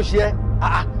dé kí ló ṣe ẹ́?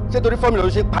 Ṣé torí fọ́ọ̀mù ló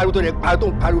ṣe pariwo tó rẹ̀ pariwo tó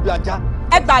ń pariwo bí ajá?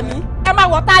 Ẹ gbà mí, ẹ máa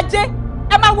wọ̀ tá a jẹ́,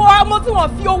 ẹ máa wo ọmọ tí wọ́n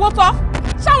fi owó tọ́.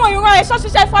 Ṣáwọn ìran ẹ̀ṣọ́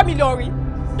ṣiṣẹ́ 4 million rí?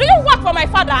 Do you work for my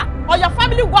father or your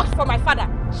family works for my father?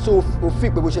 So o fi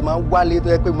pé bó ṣe máa ń wálé tó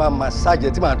yẹ pé máa massage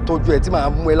ẹ tí máa tọ́jú ẹ tí máa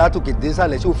mú ẹ látòkè dé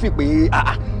sàlẹ̀ ṣé o fi pé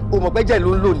o mọ̀ pé jẹ́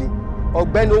ló ń lò ní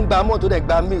ọ̀gbẹ́ni ó ń gba mọ́tò dẹ̀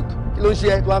gba milk kí ló ń ṣe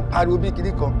ẹ tó wá ń pariwo bí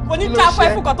kiri kan. Kò ní jẹ́ afọ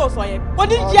ẹ̀fún kan tó sọ yẹn. Kò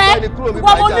ní jẹ́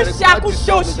ìwọ mo ní ṣe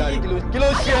akúṣe òṣì. Kí ló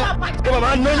ń ṣe ẹ kí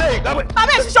màmá ná ilé ìgbàgbé.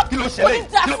 Bàbá ẹ̀ ṣiṣọ́ kí ló ṣe kò ní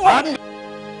jẹ́ fún ọ.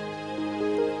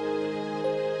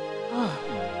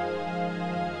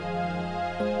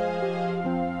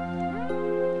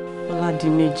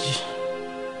 Adedimeji.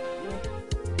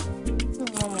 Kí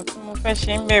ni mo fẹ́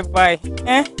ṣe ń bẹ̀ báyìí?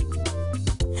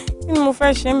 Kí ni mo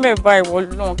fẹ́ ṣe ń bẹ̀ báyìí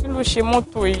wọ́lọ́n? Kí ló ṣe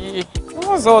mọ́tò yìí?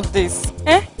 What's all this?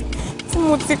 Tí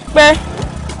mo ti pẹ́.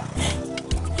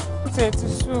 Ó ti ẹ̀ ti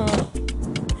sú mi.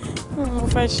 Kí ni mo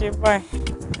fẹ́ ṣe báyìí?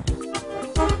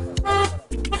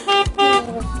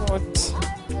 Oh God.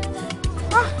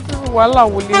 Irú wàhálà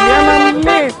wò lè lé and I'm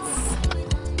late.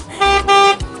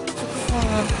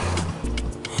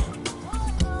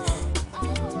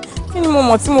 Kí ni mo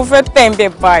mọ̀ tí mo fẹ́ tẹ̀ ń bẹ̀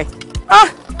báyìí?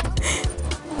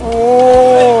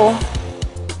 Oh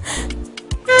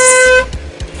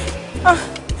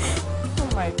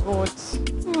my God.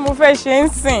 Kí ni mo fẹ́ ṣe ń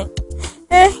sìn?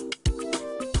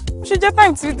 Ó ṣe jẹ́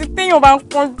táìmù tí téèyàn bá ń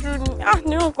pọ́njú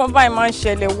ní nǹkan báyìí máa ń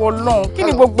ṣẹlẹ̀ wọlọ́run. Kí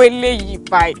ni gbogbo eléyìí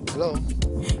báyìí? Hello.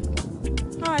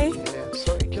 Hi.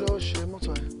 Sorry, kí ló ṣe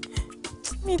mọ́tò ẹ?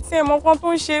 Mi ti ẹ̀ mọ̀ kan tó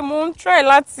ń ṣe, mo ń try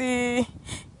láti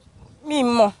mi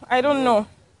mọ̀, I don't know.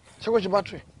 Ṣé kò ṣe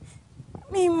battery?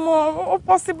 Mi mọ̀, ó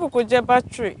possible kó jẹ́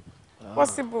battery.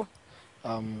 Possible.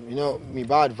 You know, mi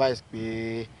bá advice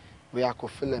pé bóyá kò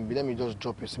feel am, let me just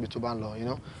drop you síbi tó bá ń lọ, you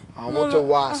know. Àwọn mọ́tò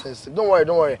wà sensitive. Don't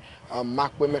worry. Máa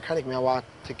pe mechanic mi wá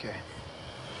take care.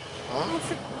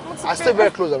 I stay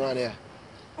very close around here.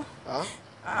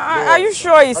 Are you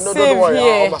sure it's safe don't worry.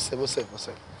 here? I'm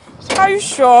safe. Are you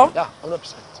sure? Yeah,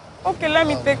 100%. Okay, let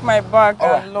me take my bag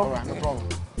and lock Alright, no problem.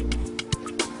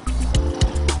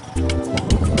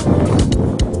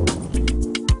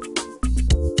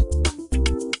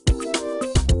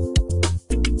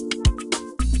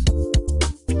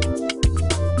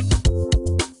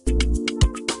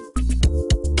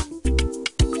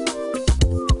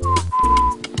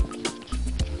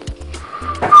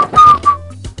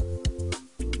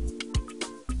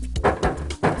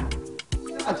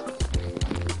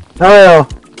 Hello.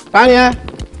 Tanya.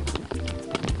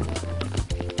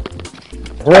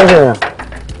 Where's it?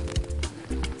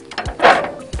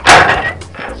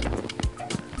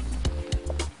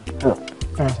 Hello.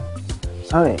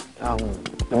 Sorry.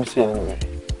 Let me see anyway.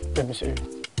 Let me see.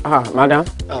 Madam.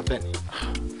 Ben.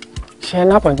 She had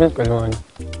an appointment with one.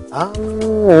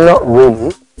 Not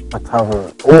really, but I've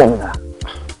a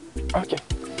Okay.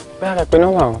 Where have I been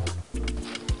now?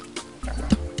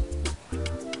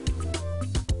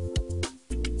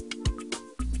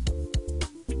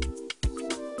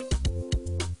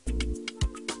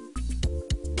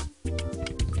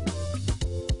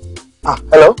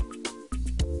 Hello?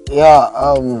 Yeah,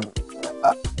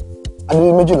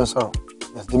 Adedimeji ló sọ̀rọ̀.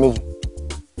 Yes, Adedimeji.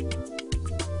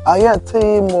 Yeah, tí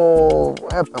mo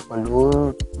help ẹ pẹ̀lú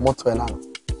mọ́tò ẹ lánàá.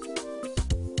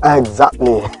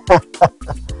 Exactly.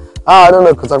 I don't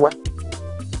know, kò sọ pé.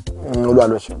 Olúwa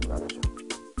ló ṣe.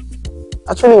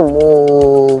 Actually, mo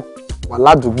wà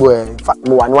ládùúgbò ẹ. In fact,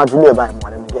 mo wà níwájú ilé ẹ báyìí, mo wà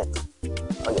nínú gate.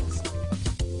 Oh, yes.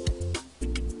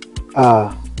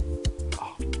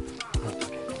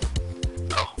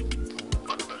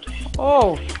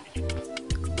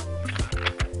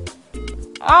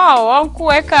 Uncle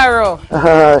ẹ káàárọ̀.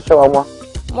 Ṣé wàá mọ́?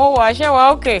 Mo wà ṣé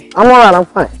wà okay. I'm alright, I'm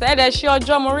fine. Tẹ́lẹ̀ ṣe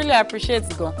ọjọ́ mo really appreciate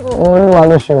gan. Olúwa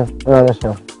ló ṣeun, Olúwa ló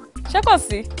ṣeun. Ṣé kò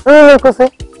sí? Kò sí.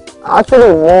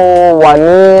 Actually, mo wà ní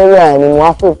area ni mo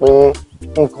wá fún pé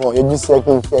nǹkan yọjú sí ẹ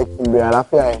kí n fẹ́ kí n bèrè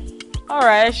àlàáfíà ẹ.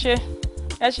 Alright,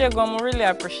 ẹ ṣé gan, mo really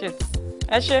appreciate.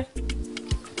 Ẹ ṣé.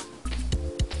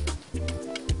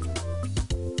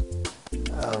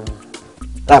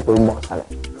 Láàpẹ̀ ń bọ̀ sálẹ̀.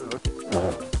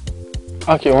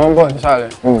 Okay, wọ́n bọ̀ nísàlẹ̀.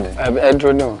 Ẹ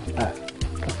dúró dè wọ́n.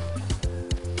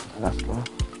 That's cool.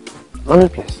 Lovely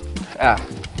place.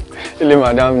 Ilé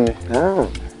madam ni.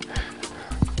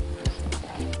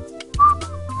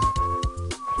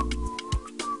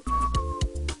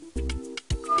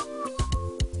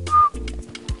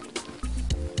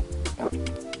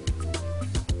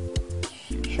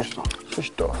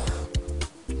 Shush-off.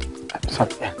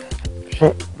 Sorry.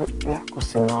 Ṣé bóyá kò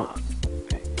sí náà?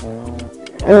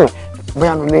 Anyway,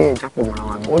 bóyá ló lè jápọ̀ mọ́ra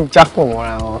wọn. Ó jápọ̀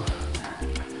mọ́ra wọn.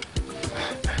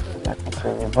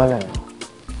 Bọ́lẹ̀ náà.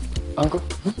 Uncle,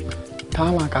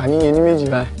 táwọn máa kà ní ẹni méjì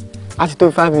báyìí. A ti tó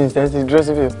 5 minutes ẹ ti dúró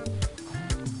síbí o.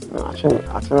 No, actually,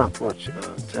 I think I approach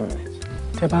 10 minutes.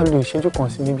 Tẹ́ bá lo ìṣẹ́jú kan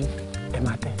sí níbí, ẹ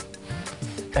máa tẹ́.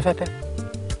 Ẹ fẹ́ tẹ́.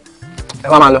 Ẹ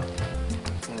wá máa lọ.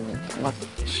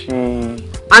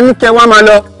 A ní kẹ́ wá máa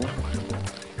lọ.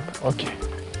 Okay.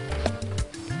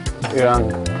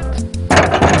 Ìrànù.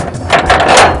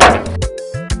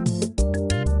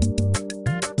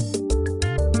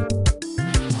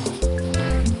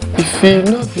 If you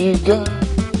no be God.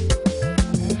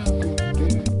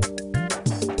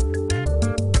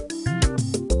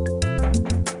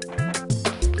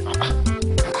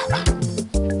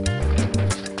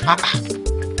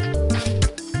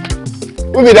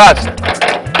 Who be that?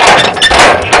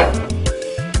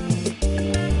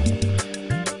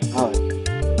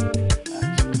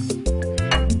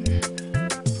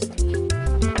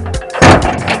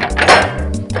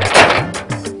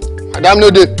 Madam no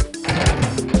dey.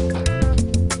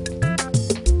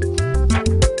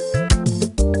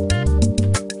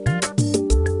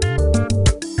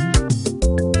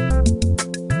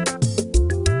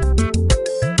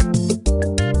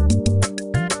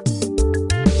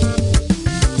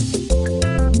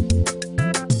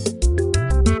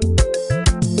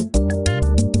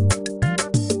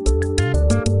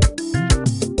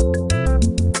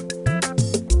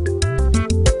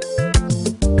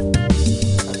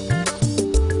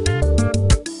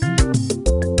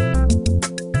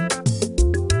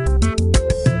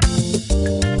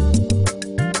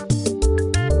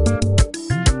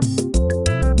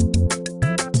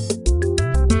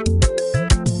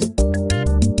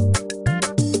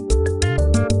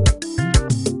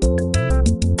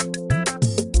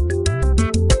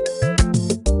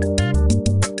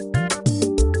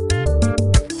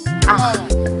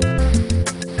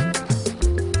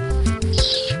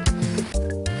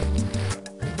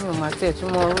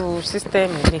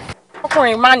 System ilé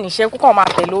ọkùnrin má níṣẹ́ kó kàn máa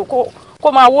tẹ̀lé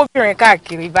kó máa wóbìnrin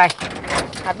káàkiri báyìí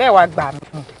abẹ́wà gbà mí.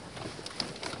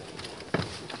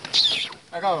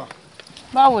 Ẹ káàbọ̀.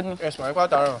 Báwo ni? Ẹ̀sùn àìpá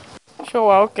tààrọ̀. Ṣé o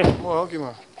wà okay? Mo wà okay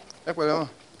mà. Ẹ pẹ̀lẹ́ mà.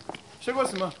 Ṣé kò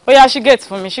sí mà? Ó yá ṣí gate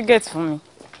fún mi, ṣí gate fún mi.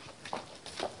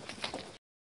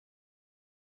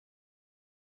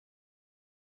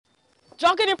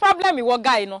 Jọ kí ni problem ìwọ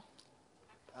guy iná?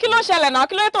 Kí ló ṣẹlẹ̀ náà?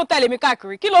 Kí ló tó tẹ̀lé mi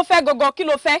káàkiri? Kí ló fẹ́ gangan? Kí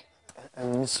ló fẹ́?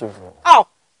 Nisoro. Oh.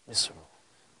 Nisoro.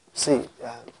 See,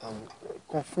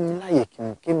 kàn fún mi láyè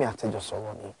kí mi àtẹjọ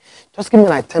sọ̀rọ̀ ni. Just give me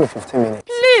like 10 or 15 minutes.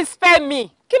 Please spare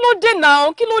me. Kí ló dé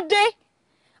now? Kí ló dé?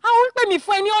 Àwọn ń pè mí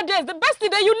fún ẹni audience. The best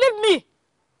day you leave me.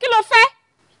 Kí ló fẹ́?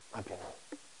 Abinu,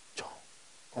 Jọ,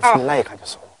 kàn fún mi láyè kájọ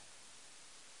sọ̀rọ̀.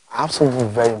 I have something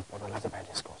very important láti bá ẹ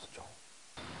discuss, Jọ.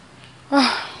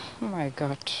 Oh my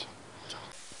God.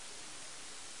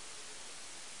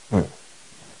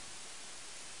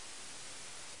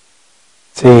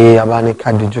 Tí a bá ní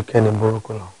ká dojú kẹ́ni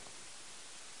burúkú lọ.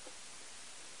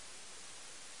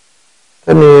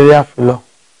 Tẹ́ni eré àfilọ́,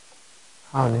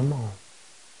 a ò ní mọ̀ ọ́n.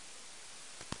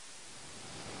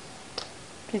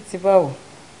 Bí ti báwo?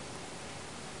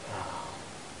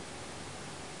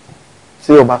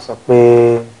 Tí o bá sọ pé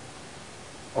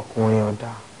ọkùnrin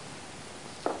ọ̀dà,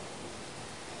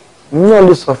 mi náà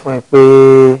lè sọ fún ẹ pé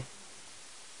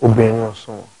obìnrin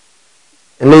ọ̀sùn.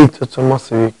 Eléyìí tó túmọ̀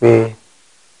sí wípé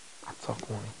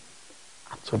àtọkùnrin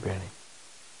àtobìnrin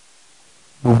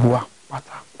gbogbo wa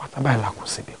pátápátá báyìí la kù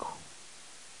síbi kan.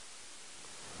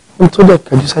 N tó dẹ̀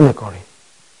kẹjú sẹ́nìkan rẹ̀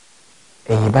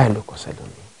ẹ̀yìn báyìí ló kọ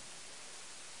sẹ́lómi.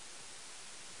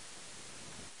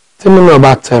 Tí mi náà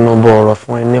bá tẹnu bọ ọ̀rọ̀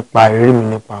fún ẹ nípa ìrírí mi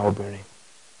nípa obìnrin,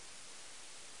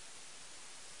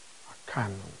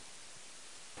 àkànú.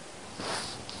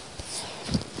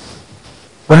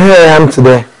 But here I am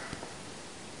today.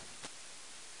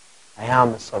 I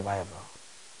am a survivor.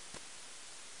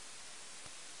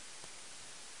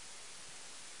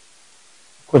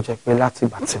 Kò jẹ́ pé láti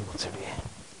ìgbà tí mo ti rí ẹ.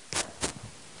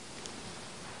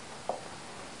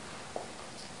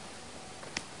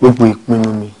 Gbogbo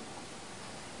ìpinnu mi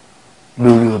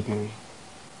lórí obìnrin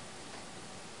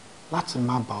láti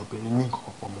má bá obìnrin ní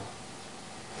nǹkan pọ̀ mọ́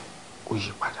ó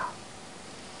yí padà.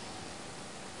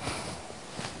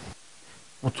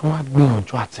 Mo tún wá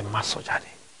gbìyànjú àti má sọ jáde.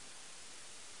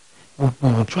 Mo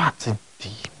gbìyànjú àti dì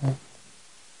í mú.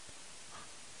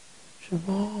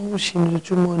 Ṣùgbọ́n ó ṣe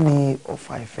lójúmọ́ ni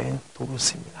ọfà ìfẹ́ ń toró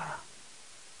sí mi lára.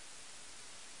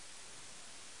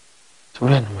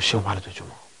 Torí ẹ̀ ni mo ṣe wà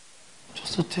lójoojúmọ́.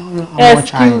 Just to tell you how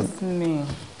much I... Excuse me.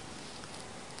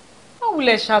 Má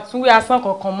wulẹ̀ ṣàtúnwé asán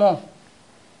kankan mọ́.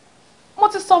 Mo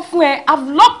ti sọ fún ẹ, I've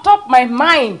locked up my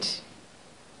mind.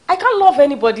 I can't love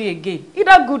anybody again,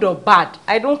 either good or bad.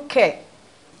 I don't care.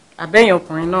 Àbẹ́yìn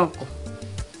ọkùnrin náà kọ́.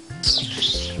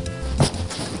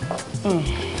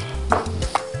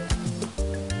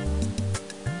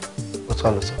 Ó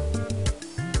tọ́ lọ sọ.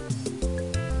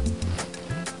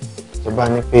 Tó bá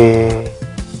ní pé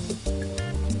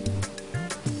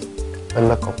ẹ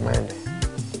lọ́kọ̀ mẹ́rin.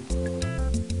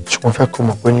 Ṣùgbọ́n fẹ́ kó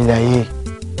mọ̀ pé nílé ayé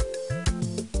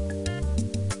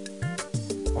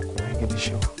ọkùnrin gidi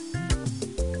ṣe wà.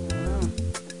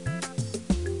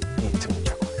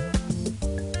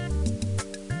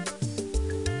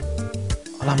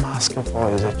 All I'm asking for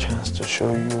is a chance to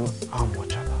show you how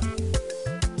much I love you.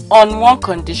 On one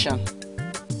condition.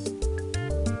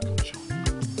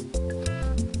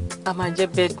 I'm a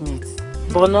bedmates,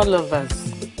 but not lovers.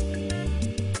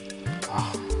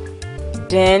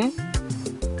 Then,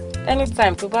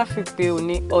 anytime to bá fi pé o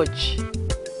ní urge,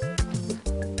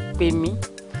 pè mí.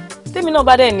 Tèmi náà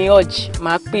bá dẹ̀ ní urge,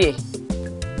 màá pè ẹ́.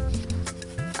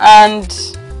 And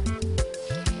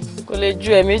kò lè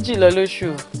ju ẹ̀ẹ̀mejì lọ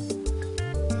lóṣù.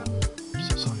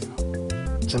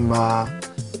 Timba,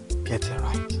 get it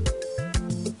right.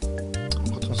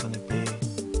 What was on the pay?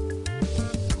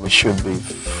 We should be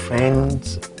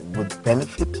friends with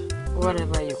benefit.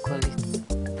 Whatever you call it.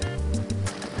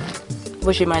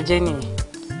 Bó ṣe máa jẹ́ nìyẹn.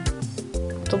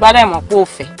 Tó bá dẹ̀ mọ̀ pé o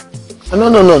fẹ́.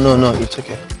 No, it's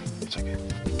okay. It's okay.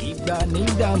 Ìgbà ní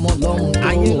ìdààmú lọ́hùn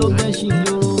ayé ló fẹ́ ṣì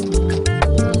lóró.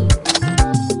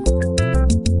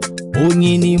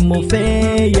 Oyin ni mo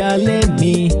fẹ́ yálé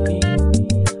mi.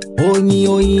 Oyin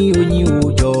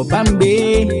òjò bá ń gbé.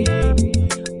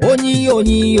 Oyin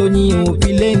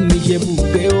òfilé mi ṣe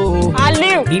bùgbé o.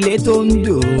 Aliu. Ilé tó ń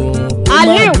dùn.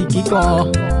 Aliu. Ó má di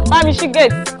kíkan. Bá mi ṣí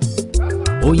gate.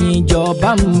 Oyin jọ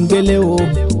bá ń gbélé o.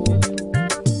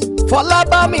 Fọlá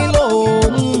bá mi lò ó.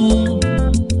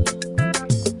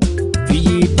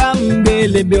 Fìyì bá ń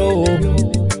gbélé bí o.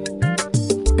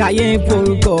 Káyé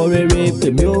forúkọ rere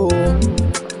pèmí o.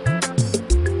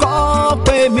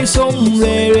 Pè mí sóhun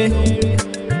rere,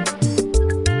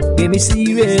 pè mí sí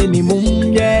ire ni mò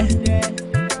ń jẹ́,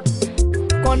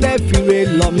 kọ́ndẹ́ fìrè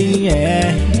lọ mí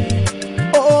ẹ̀,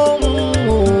 ohun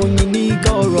òní ní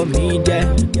kọ́rọ̀ mi jẹ́,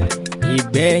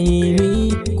 ìgbẹ̀yìn mi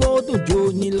kó tó jó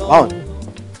ní lọ. Báwo ni?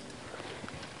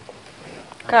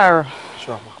 Káàárọ̀.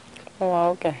 Sure. Ó wà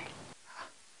okay.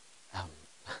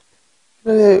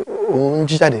 Ṣé òun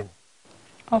jí jáde?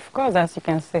 Of course, as you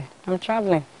can see, I'm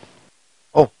traveling.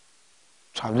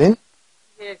 Traveling?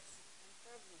 Yes,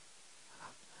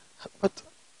 I'm traveling. But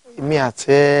me àti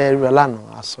ẹrú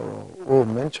lánàá a sọ̀rọ̀ o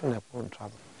mention ẹ̀ pé òun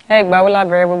travel. Ẹ gbà wo la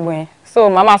bẹ̀rẹ̀ gbogbo yẹn. So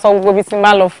màmá sọ gbogbo bí tí n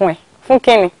bá lọ fún ẹ. Fún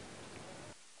kíni?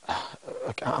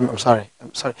 Okay, I'm sorry.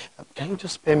 Can you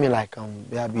just spare me like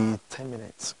maybe 10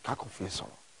 minutes? Ká kàn fi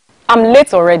sọ̀rọ̀. I'm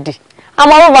late already.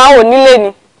 Àmọ́ bàbá ò nílé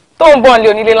ni. Tó ń bọ̀ nílé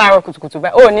onílé láàárọ̀ kùtùkùtù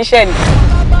báyìí. Ó níṣẹ́ ni.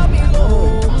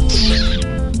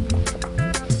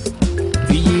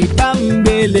 Bá ń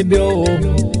gbélé bí o,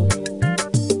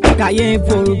 káyé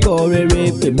forúkọ rere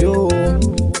pèmí o,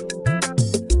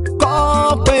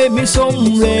 kọ́ pè mí sóhun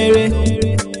rere,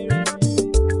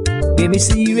 pè mí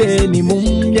sí ire ni mò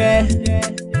ń jẹ́,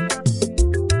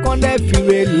 kọ́ndẹ́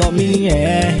fìrè lọ mí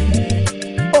ẹ̀,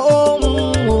 ohun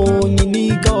òní ní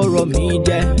kọ́rọ̀ mi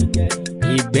jẹ́,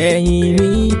 ìgbẹ̀yìn mi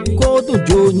kó dùn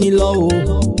jó yín lọ o,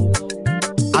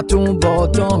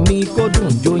 àtúbọ̀tán mi kó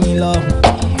dùn jó yín lọ.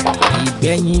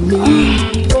 Ìgbẹ̀yìn mi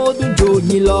kó dùn jó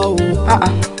yín lọ o.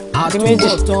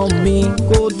 Àtúbọ̀tán mi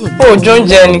kó dùn jó yín lọ. Òjò ń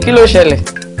jẹ ni, kí ló ṣẹlẹ̀?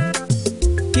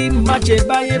 Kí n má ṣe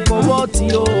báyé fọwọ́ tí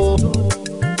o.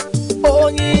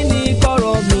 Oyin ni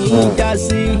kọ́rọ̀ mi já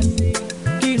sí.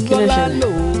 Kí Gbọ́lá lò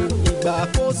ìgbà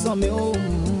kó sàn mí o.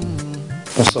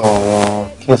 Mo sọ ọ̀rọ̀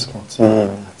kíyèsí kan tí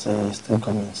èmi àti state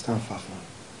government stand far fún.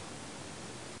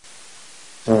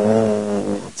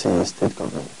 àti state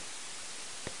government.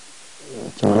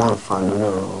 Kí mo láǹfààní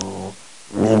lórí ọ̀rọ̀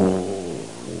ilé mi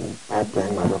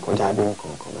pipeline gbàgbọ́ kọjá bí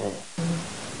nǹkan kan bẹ́ẹ̀.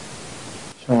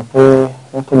 Ṣé wọ́n pé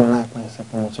wọ́n pè mí láìpẹ́ ìsìn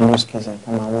pé mo ti lose case ẹ̀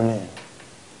fún máa wọlé ẹ̀.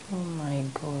 Oh my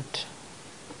God.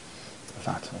 In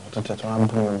fact, mo tó tẹ̀tọ́ wá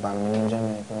bú mi bá mi ní ọjọ́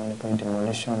mi pé wọ́n ní pé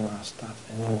demolition will start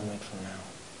any moment from now.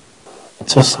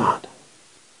 It's so sad.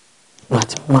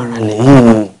 Láti mú ara lè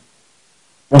yìí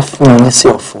wọ́n fún mi ní sí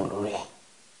ọ̀fun lórí ẹ̀.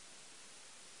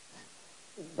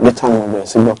 Later mo bẹ̀rẹ̀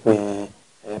sí gbọ́ pé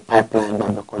pipeline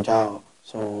gbàgbọ́ kọjá o,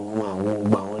 so wọ́n máa wọ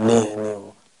gbogbo àwọn ilé ẹni o,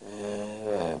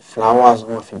 flowers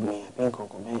wọ́n fi gbìn àbí nǹkan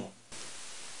kan bẹ́ẹ̀.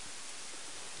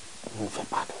 Mo fẹ́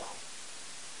pàdé lọ.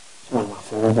 Ṣé màá máa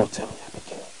fi rúbọ̀ tẹ̀ ọ́ yàbí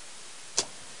kí ni?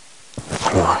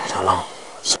 Àlọ́ ìdáná.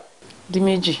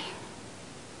 Dimeji,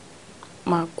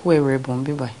 máa kó ẹrù ẹ̀bùn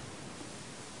bí báyìí.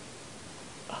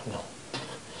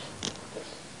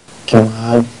 Kí n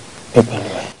máa gbé pẹ̀lú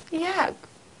ẹ. Yeah,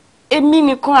 èmi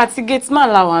nìkan àti gateman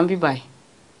la wà ń bí báyìí.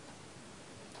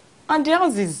 And the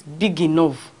house is big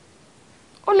enough.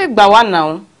 Ó lè gbà wá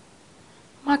náà.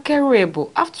 Má kẹ́rù ẹ̀bùn.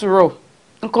 After all,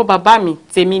 nǹkan bàbá mi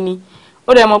tèmi ni.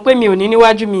 Ó dẹ̀ mọ̀ pé mi ò ní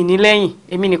níwájú mi ní lẹ́yìn.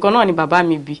 Èmi nìkan náà ni bàbá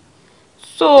mi bí.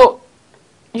 So,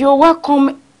 you're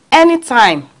welcome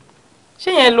anytime.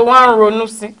 Ṣé yẹn ló wá ń ronú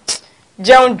sí?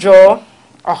 Jẹun jọ̀ọ́.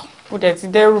 Ó dẹ̀ ti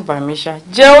dẹ́rù bà mí ṣá.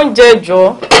 Jẹun jẹ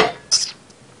jọ̀ọ́.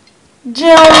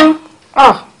 Jẹun.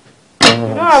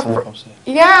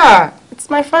 Yeah, it's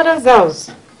my father's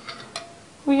house.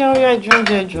 Oya jẹun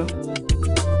jẹ jọ̀ọ́.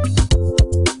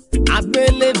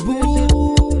 Àgbélébú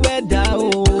ẹ̀dá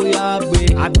oya gbé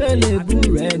àgbélébú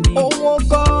rẹ̀ ni. Owó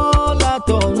kọ́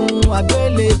látọ̀run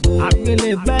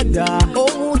àgbélébẹ̀dá.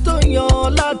 Ohun tó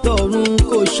yan látọ̀run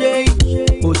kò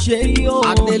ṣe yọ.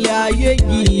 Àtẹ̀lé ayé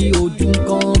yìí ojú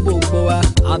kan gbogbo wa.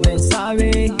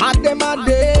 Àbẹ̀sáré.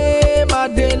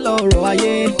 Mádé lọ́rọ̀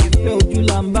ayé. Ìfẹ́ ojú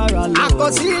là ń bára lọ.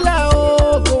 Àkọsílẹ̀ o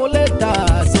kò lè tà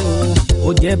sí o. Ó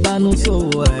jẹ́ bánú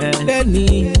sọ̀rọ̀ ẹ̀. Bẹ́ẹ̀ni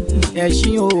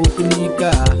ẹṣin òkú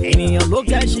níkà. Ènìyàn ló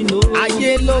kẹ́ṣin lóró.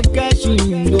 Ayé ló kẹ́ṣin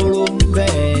lóró.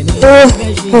 Bẹ́ẹ̀ ni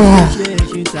kẹ́ṣin ṣe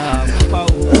ṣe ta fúnpa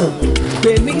o.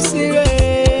 Gbèmí síre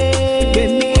o.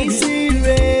 Gbèmí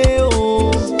síre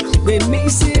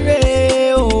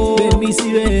o. Gbèmí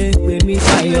síre.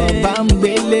 Fàyọ̀ bá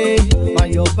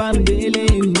ń gbélé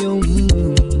mi ò mú.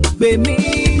 Gbèmí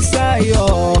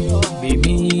sáyọ̀.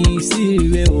 Gbèmí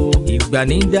síre o. Ìgbà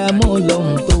ní dààmú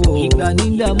Ọlọ́run tó wò.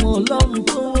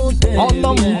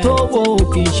 Ọlọ́run tó wò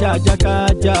kì í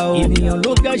ṣàjàkájà o. Ènìyàn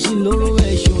ló kẹ́ṣin lóró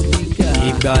ẹ̀ṣọ́ níkà.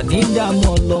 Ìgbà ní dààmú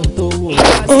Ọlọ́run tó wò.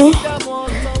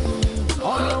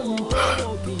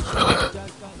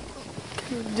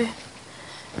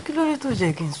 Kí ló dé tó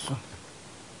jẹ́ kí n sùn?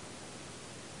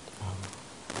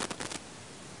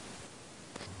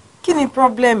 Kí ni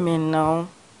problem ẹ̀ náà?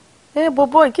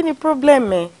 Bọ̀bọ̀, kí ni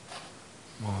problem ẹ̀?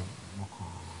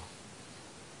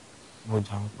 Mo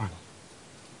jà ń pàdé.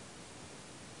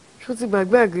 Ṣó ti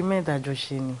gbàgbé agreement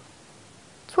àjọṣe ni?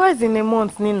 Twice in a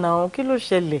month ni náà, kí ló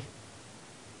ṣẹlẹ̀?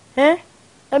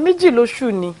 Ẹ̀ẹ̀mejì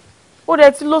lóṣù ni. Ó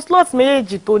dẹ̀ ti lo slot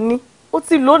méjèèjì tó ní. Ó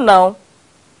ti lò náà.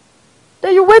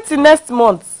 Then you wait till next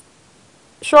month.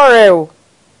 Ṣọ́ra ẹ o.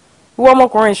 Ìwọ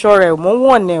ọmọkùnrin ṣọ́ra ẹ o. Mo ń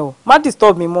wọ̀n ẹ o. Má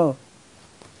disturb mi mọ́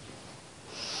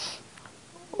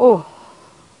o.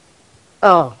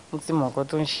 Mo ti mọ̀ nǹkan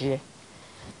tó ń ṣe ẹ́.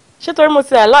 Ṣé torí mo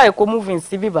ti allow ẹ kó move in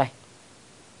sí bíbáyìí?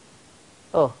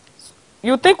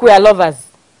 You think we are lovers?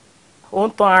 Ó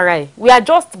ń tan ara ẹ̀. We are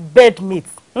just bedmates.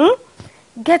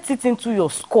 Get it into your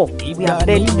skull. We are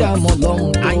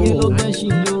bedmates. Ayé ló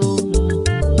kẹ́ṣin lóró.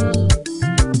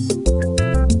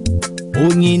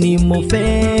 Oyin ni mo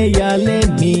fẹ́ yálé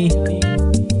mi.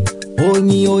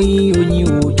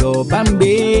 Oyin òjò bá ń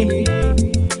gbé.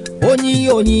 Oyin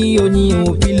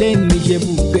òfìlé mi ṣe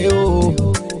bùgbé o.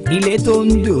 Ilé tó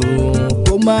ń dùn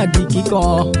kó má di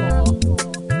kíkan.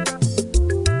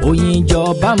 Oyin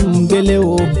ìjọba ń gbélé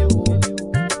o.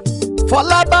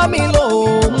 Fọlá bá mi lò ó.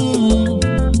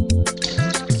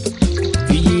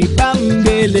 Fìyì bá ń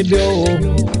gbélé bí o.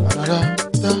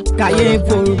 Káyé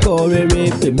forúkọ rere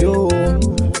pèmí o.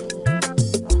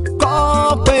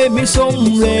 Kọ́ pé mi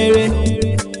sóhun rere.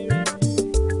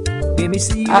 Pèmí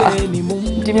sí rere ni mo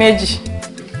ń. Dimeji,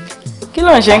 kí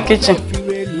ló ń ṣe ń kitchen?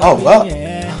 Oh well,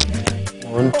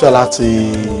 mo ń tọ́ láti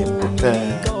prepare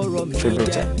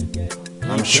favorite.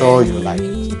 I'm sure you like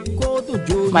it.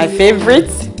 My favorite?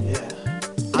 Yeah.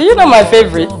 Do you know my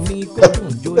favorite?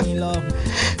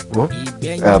 What?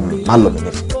 Má lọ mi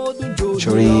ní fún.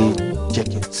 Ṣorí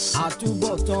jackets. Tell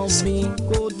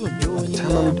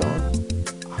them done.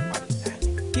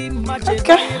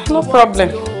 Okay, no problem.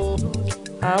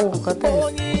 I will cut it.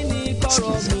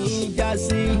 Excuse me.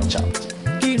 Ciao.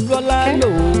 rọ́lá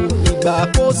lò ìgbà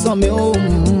kó sàn mí ó.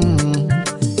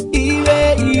 Ire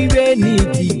ni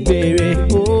ti bèrè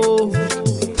o.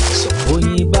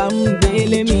 Oyin bá ń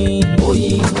gbélé mi.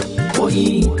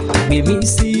 Oyin gbèmí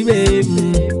síre mu.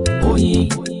 Oyin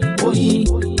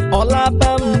ọlá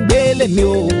bá ń gbélé mi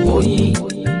o.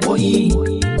 Oyin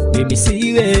gbèmí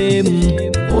síre mu.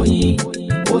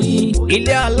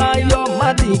 Ilé aláyọ̀ má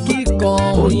di kíkan.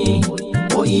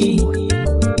 Oyin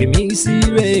gbèmí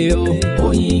síre o.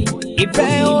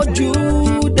 Ìfẹ́ ojú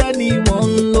dání wọ́n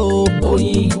ń lò.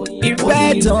 Ìfẹ́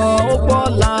tán ó pọ̀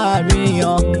láàrin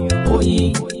yan.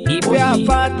 Ìfẹ́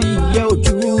àfàdìyẹ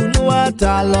ojú inú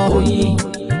àtà lọ.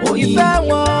 Ìfẹ́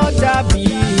wọn dàbí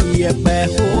ẹ̀pẹ̀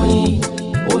o.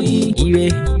 Ire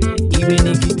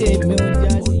ni kí tèmi ó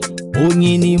já sí.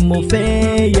 Oyin ni mo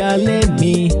fẹ́ yálé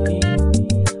mi.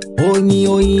 Oyin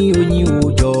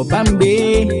òjò bá ń gbé.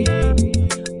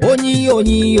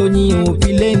 Oyin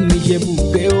òfilé mi ṣe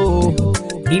bùgbé o.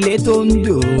 Ilé tó ń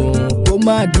dùn kó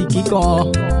má di kíkan.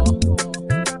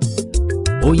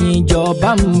 Oyin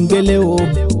ìjọba ń gbélé o.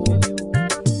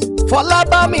 Fọlá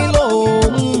bá mi lò ó.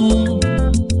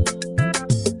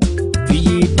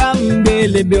 Fìyì bá ń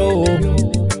gbélé bí o.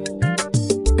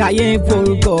 Káyé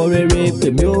forúkọ rere pè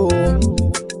mí o.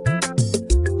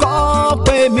 Kọ́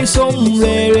pé mi sóhun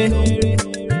rere.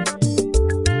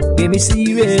 Gbèmí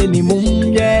síre ni mo ń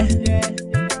jẹ́.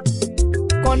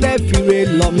 Kọ́ndẹ́ fìrè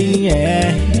lọ mí ẹ̀.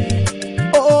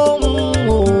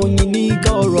 Oyin ní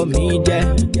kọ́rọ̀ mi jẹ́.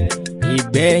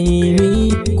 Ìgbẹ̀yìn mi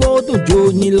kó dùn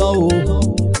jóyin lọ o.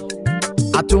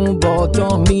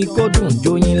 Àtúbọ̀tán mi kó dùn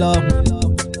jóyin lọ.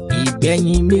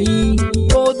 Ìgbẹ̀yìn mi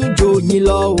kó dùn jóyin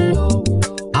lọ o.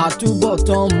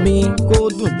 Àtúbọ̀tán mi kó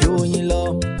dùn jóyin lọ.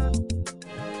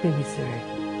 Baby Siri,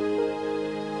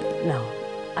 now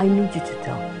I need you to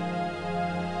tell me.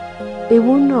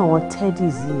 Èwo nínú àwọn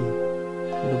teddies yìí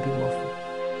ló bímọ fún?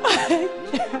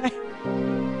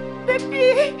 Baby,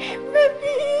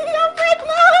 I'm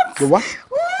pregnant. You what?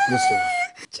 Yes, sir.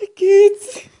 Chiquit.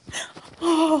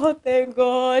 Oh, thank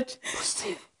God.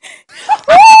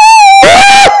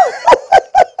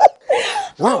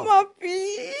 Wow. I'm happy.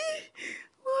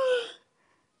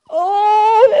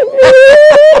 Oh, baby.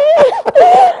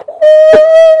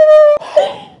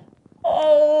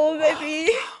 Oh, baby.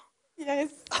 Yes.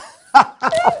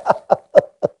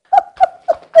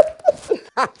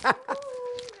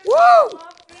 Woo!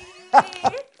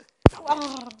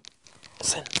 Wow.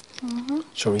 Listen,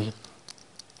 Shori,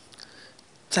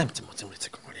 time to motivate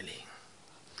really.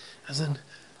 As in,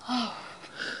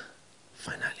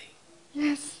 finally.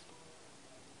 Yes.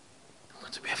 I'm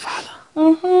going to be a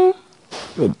father.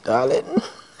 Good darling.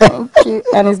 Okay,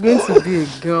 and it's going to be a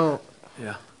girl.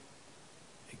 Yeah.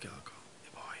 A girl, a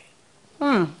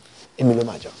boy. Emilio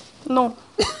Majo. No.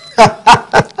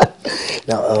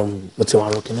 Now, what's your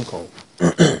looking at?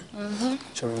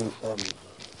 Shori,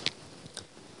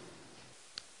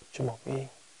 Chumopi,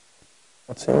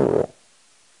 what's your role?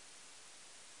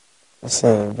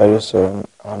 Listen, very soon,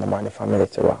 I want to mind the family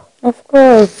to Of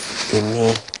course.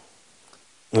 Emi,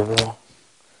 Iwo,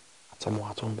 Atomo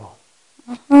Atombo.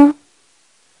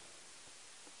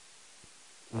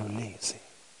 No lazy.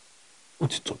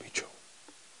 What to be true?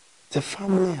 It's a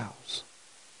family house.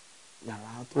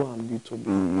 Yàrá tó wà níbí tó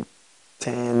bí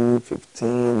 10,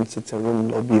 15, sitting room,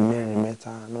 lobby, mẹ́rin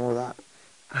mẹ́ta, and all that.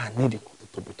 I need it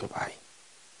to be to buy.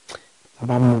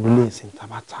 Taba mo release in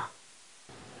Tabata.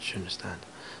 You understand?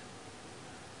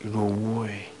 Irú owó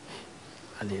ẹ̀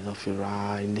a lè lọ fi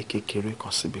ra ilé kékeré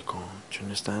kan síbi kan. You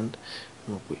understand?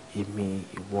 Mo pé èmi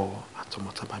ìwọ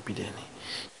àtọmọ tá bá bí dẹni.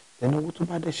 Then owó tó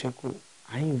bá dẹ̀ ṣẹ́kù,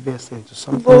 I invest into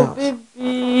something else.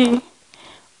 Baby.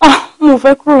 Mo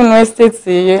fẹ́ kúrò ní estate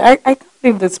yìí. I can't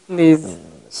leave this place.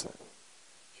 Listen,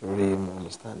 you really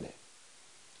understand it.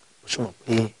 Mo ṣe mọ̀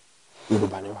pé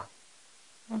Yorùbá ni wá.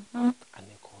 A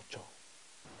ní culture.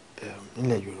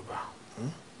 Nílẹ̀ Yorùbá,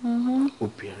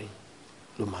 obìnrin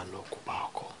ló máa lọ kó bá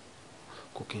ọkọ.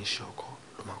 Kò kí n ṣe ọkọ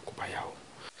ló máa kó bá ìyàwó.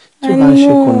 Tí o bá ń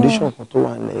ṣe condition kan tó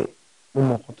wà nílẹ̀, mo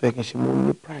mọ nǹkan tó yẹ kí n ṣe, mo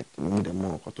ní pride mi dẹ̀ mọ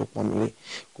nǹkan tó pọ́n mi lé,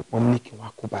 kò pọ́n mi lé kí n wá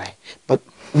kó bá ẹ. But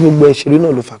gbogbo ìṣeré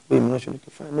náà ló fà pé èmi náà ṣe ní kí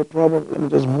fine, no problem, let me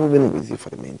just move in with you for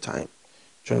the meantime.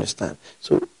 Do you understand?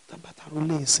 So tabata ló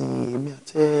lè sin èmi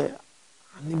àti ẹ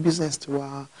ní business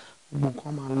tiwa, gbogbo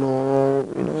nǹkan máa lọ,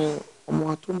 ọmọ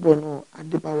wa tó ń bọ̀ náà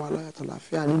adébáwa aláyàtọ̀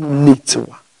láfíà nínú ilé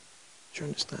tiwa. Do you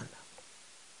understand?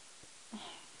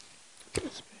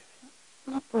 Yes, baby.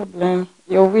 No problem.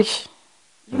 Your wish.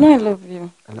 You know I love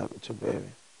you. I love you too, baby.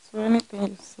 So anything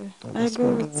you say, I go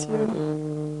with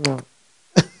you.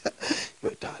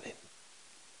 You're a darling.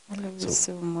 I love you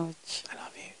so much. I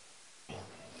love you.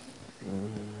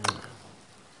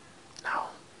 Now,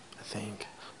 I think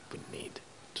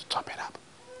top it up.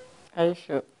 Are you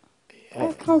sure? Yeah.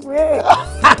 I can't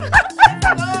wait.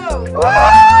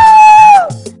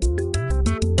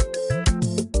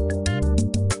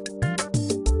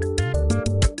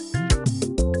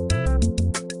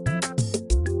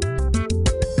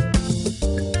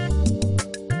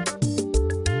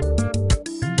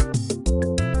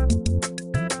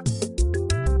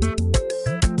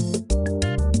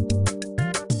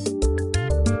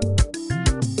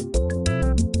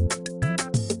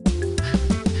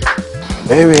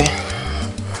 Baby.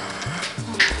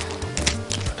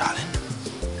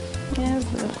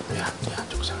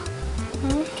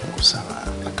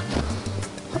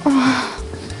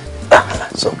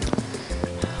 So,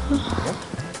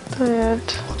 tired.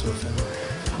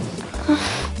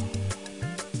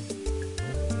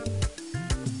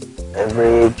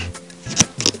 Beverage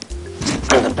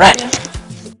and the bread.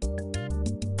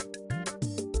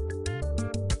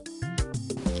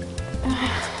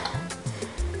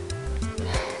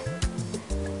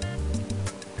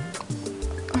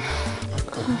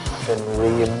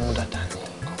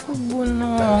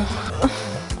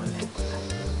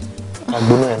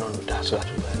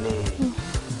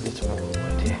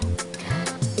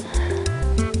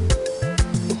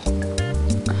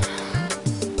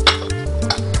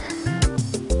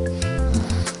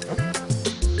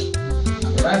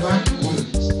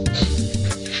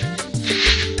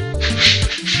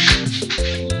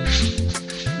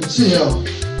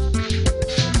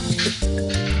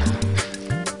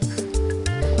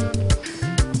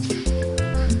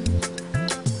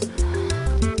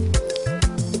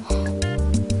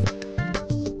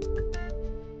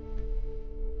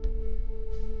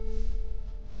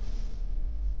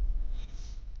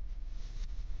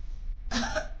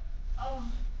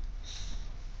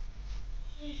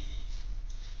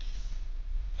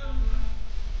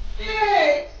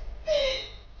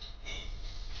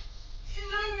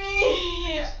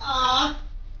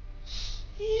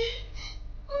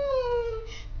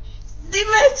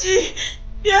 Adedimeji,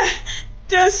 yeah,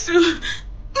 just to,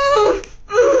 yeah,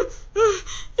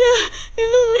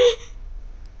 inú mi.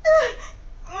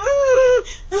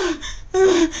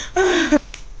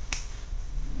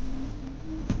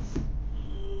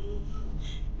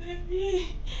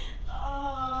 Baby,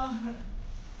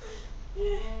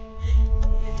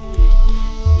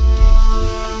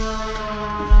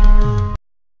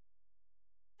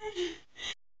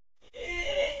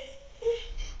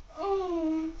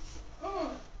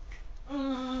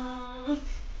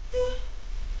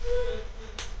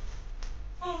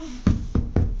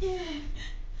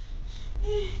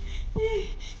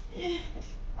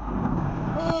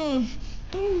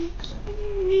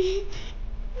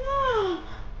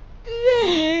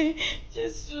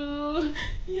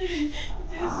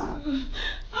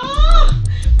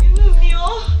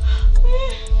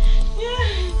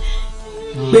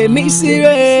 Gbèmí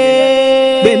síre,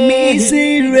 gbèmí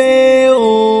síre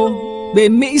o,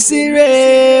 gbèmí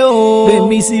síre o,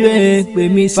 gbèmí síre,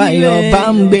 gbèmí síre. Fàyọ̀ bá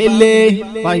ń gbélé,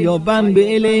 fàyọ̀ bá ń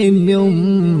gbélé mi ò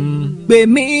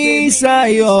gbèmí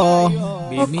sáyọ̀.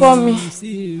 Ọkọ mi.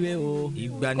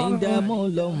 Ìgbà ní dààmú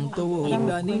ọlọ́run tó wò,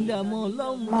 ìgbà ní dààmú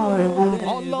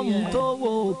ọlọ́run tó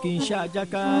wò kì í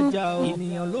ṣàjàkájà o.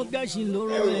 Ènìyàn ló gẹ̀ṣin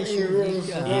lóró ẹ̀ṣin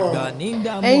nígbà. Ìgbà ní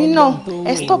dààmú ẹ̀yin náà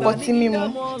ẹ stop ọtí mímu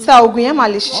tí a oògùn yẹn máa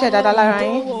lè ṣiṣẹ́ dáadáa lára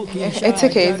yín ẹ take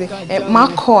it easy ẹ máa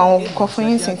kọ àwọn oògùn kan fún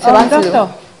yín sìn tí ẹ bá ti lò.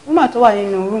 nígbà tó wà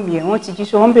nínú rúùmù yẹn wọ́n ti jí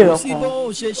so wọ́n bèrè ọkàn.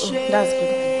 That's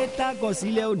good.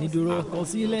 Tákọsílẹ̀ ò ní dúró,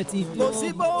 kọsílẹ̀ ti dúró. Kò sí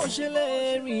bó ṣe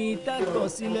lè rìn,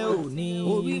 tákọsílẹ̀ ò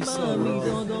ní sọ̀rọ̀.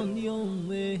 Dandan ni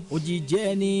òun ẹ̀. Òjìji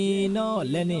ẹni náà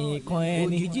lẹ́nìkan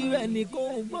ẹni. Òjìji rẹ̀ ni kò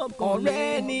gbọ́kàn.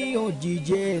 Ọ̀rẹ́ ni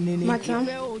òjìji ẹni ni. Madam,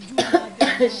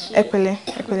 ẹ pẹ̀lẹ́,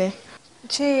 ẹ pẹ̀lẹ́.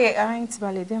 Ṣé ara yín ti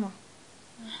balẹ̀ dé mọ́?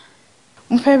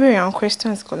 Mo fẹ́ béèrè àwọn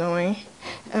questions kan lọ́wọ́ yín.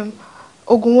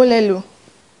 Oògùn wo lẹ lò?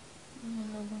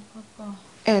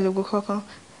 Ẹ lògùn kankan.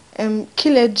 Kí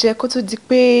lẹ jẹ kó tó di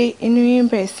pé inú yín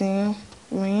bẹ̀rẹ̀ sí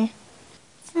rún yín?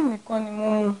 Tí nìkan ni mo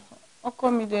mú ọkọ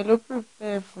mi dẹ̀ ló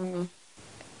prepare fún mi.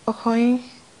 Ọkọ yín?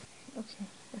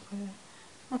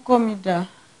 Ọkọ mi dà.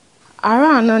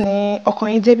 Àárọ̀ àná ni ọkọ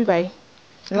yín débí báyìí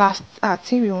last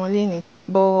àti ìrì wọn lé ní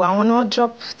but àwọn náà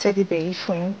drop teddy bear yìí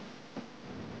fún yín.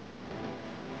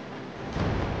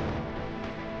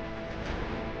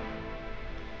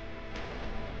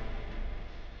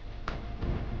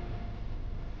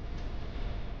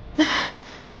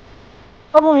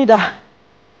 Ọmọ mi dà.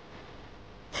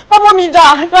 Ọmọ mi dà,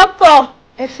 doctor.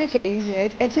 Ẹ take it easy, ẹ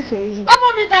take it easy. Ọmọ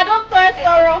mi dà, doctor, ẹ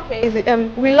sọ̀rọ̀.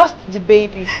 We lost the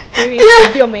baby. Torí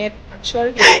bí ọmọ yẹn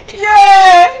ṣọ́rí.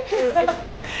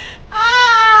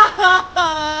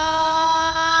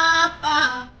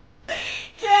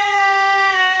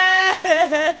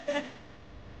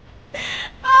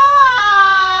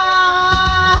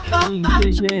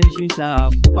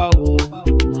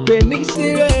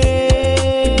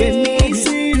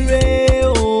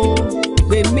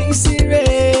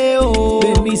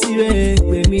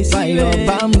 fayọ̀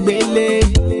bá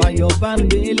ń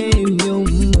gbélé mi ò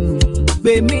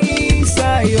gbèmí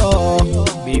sáyọ̀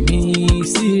gbèmí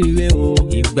síre o.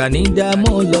 ìgbà ní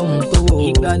dààmú ọlọ́run tó wò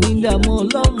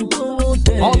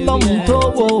ọlọ́run tó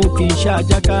wò kì í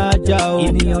ṣàjàkájà o.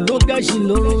 ènìyàn ló gẹ̀ṣin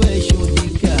lóró ẹ̀ṣọ́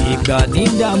níkà. ìgbà ní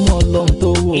dààmú ọlọ́run tó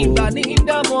wò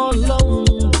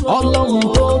ọlọ́run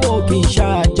tó wò kì í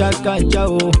ṣàjàkájà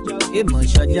o. èèmọ̀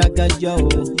ṣàjàkájà o.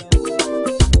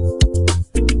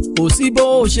 kò sí bó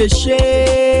o ṣe ṣe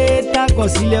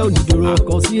dákọ̀sílẹ̀ onídùúró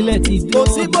kọ̀sílẹ̀ ti dúró. kò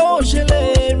sí bó o ṣe lè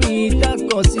rìn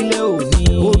dákọ̀sílẹ̀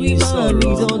òní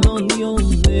sọ̀rọ̀. dandan ni ó ń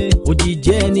lé.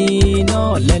 òjìji ẹni náà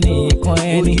lẹ́nìkan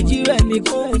ẹni. òjìji rẹ̀ ni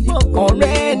kò gbọ́kàn.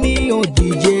 ọ̀rẹ́ ni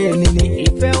òjìji ẹni ni.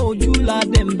 ìfẹ́ ojú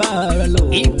ládé ń bá ara lò.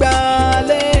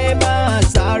 ìgbàlẹ̀ máa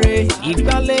sáré.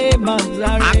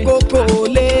 àkókò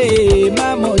lè má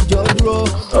mọ̀jọ́ dúró.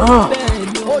 bẹ́ẹ̀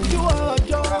ni ojú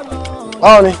ọjọ́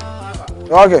náà. Ni.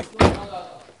 Okay.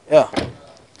 Yeah.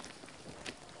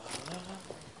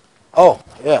 Oh,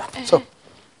 yeah. So,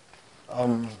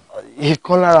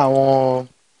 ìkan lára àwọn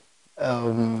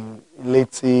ilé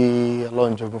tí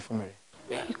Ọlọ́run jogún fún mi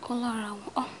rẹ̀. Ìkan lára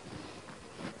àwọn.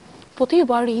 Bó tí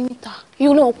ìbá rí níta,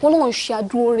 yóò lọ ọ̀pọ̀ lọ́wọ́ ṣe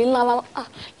àdúró rẹ̀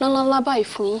ńláńlá báyìí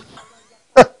fún yín.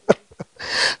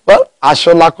 Well,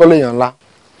 aṣọ lákọ́lé yàn ńlá.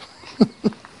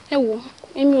 Ẹ wo,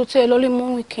 èmi ò tẹ́ ẹ lọ́lé mọ́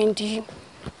wíkẹ́ndì yìí.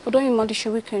 Ọ̀dọ́ yìí máa di ṣe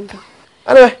wíkẹ́ndì.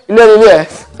 Anyway, ilé ẹ̀.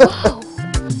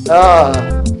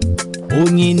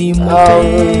 Oyin ni mo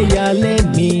fẹ́ yálé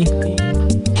mi.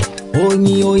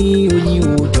 Oyin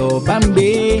òjò bá ń gbé.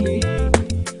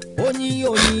 Oyin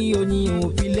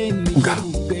òfìlẹ̀ mi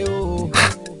gbé o.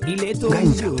 Ilé tó ń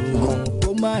jò kó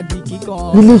má di kíkan.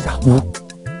 Nílé ìyàwó,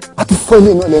 a ti fọ́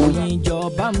ilé náà lẹ́nu. Oyin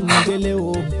ìjọba ń gbélé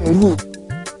o. Ẹ̀rù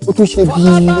ó tún ṣe bí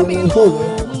ọmọ ọjọ́ rẹ̀.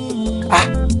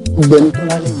 Ìgbẹ́ni tó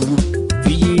lálẹ́ yìí.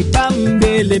 Fìyí bá ń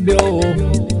gbélé bí o.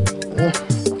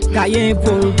 Káyé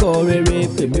forúkọ rere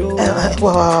pèmí o.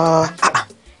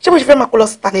 Ṣé mo ṣe fẹ́ máa kó lọ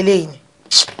síta lélẹ́yìn ni?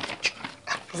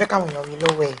 Mo fẹ́ káwọn èèyàn mi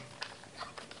lọ́wọ́ ẹ̀.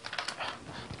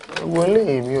 Wọlé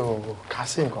mi ò kà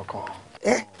sí nǹkan kan.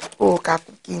 Ó kà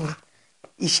fún kí ni?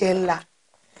 Iṣẹ́ ńlá.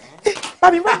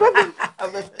 Bámi.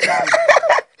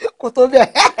 Kò tó bẹ́ẹ̀.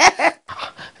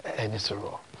 Ẹni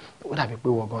sọ̀rọ̀, ó dàbí pé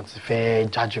wọ́n gan ti fẹ́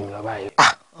jájú mi lọ báyìí.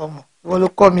 Ọmọ, wọ́n ló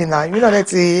kọ́ mi náà, ìmúlò rẹ̀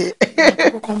ti.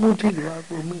 Kọ́kọ́ mú dìlù wá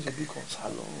pé omi ìṣẹ́bí kan sá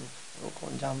lọ́rùn. Ó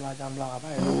kàn jámbá wá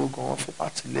báyìí lówó gan, wọ́n fi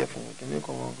pàtì lẹ̀ fún mi, kìnìún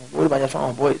kan gan. Ó lè bàjẹ́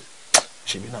fáwọn boys.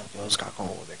 Ṣèbí náà jọ ọ́sùkà kan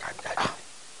wọ̀ bẹ́ẹ̀ ká jáde.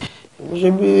 Mo ṣe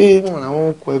bí wọn àwọn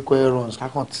kọ ẹrọ ká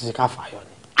kàn ti ká fàyọ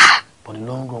ni. But the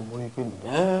long run mo rí pé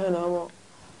bẹ́ẹ̀ náà wọ́n.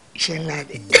 Iṣẹ́ ńlá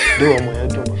dẹ̀. Bí ọmọ yẹn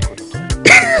dùn mọ́ kò tó tó.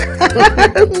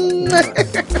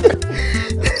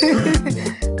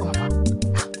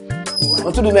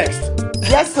 On to the next.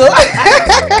 Yes, sir.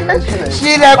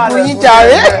 Ṣílẹ̀kùn yín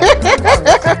jàre.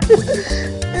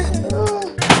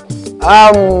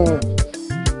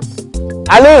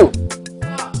 Aliu.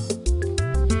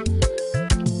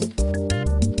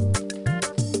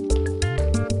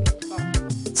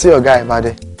 Tí ọ̀gá ẹ̀ bá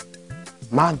dé,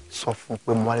 má sọ fún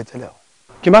pé mo wálé tẹ́lẹ̀ o.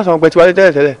 Kí n má sọ fún pé tí wálé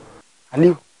tẹ́lẹ̀.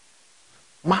 Aliu,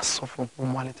 má sọ fún pé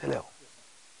mo wálé tẹ́lẹ̀ o.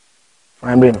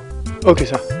 Fúnra ẹ̀ ń bẹ̀rẹ̀ nù. Okay,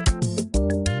 sir.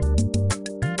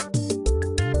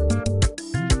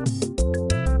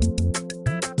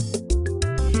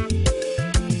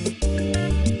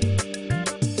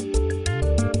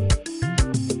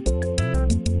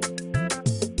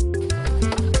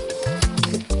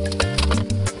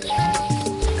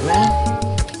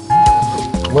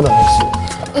 I'm gonna miss you.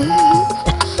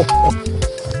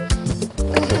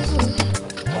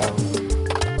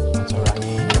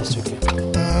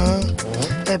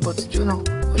 But you know,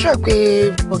 ó ṣọ́ pé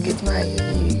bucket máa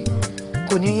yìí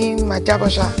kò ní máa jábọ́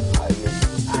ṣá.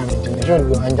 Ìjọ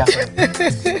ìlú máa ń já.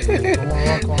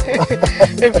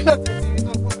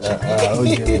 Ó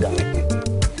jẹ́ ìdá.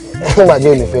 Nígbà tí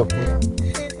olè fẹ́ kú.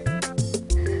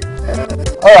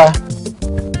 Ọ̀rá.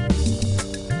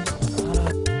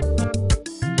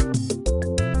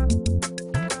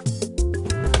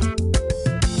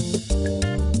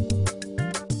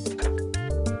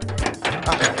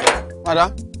 Madam,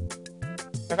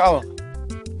 ẹ káàbọ̀.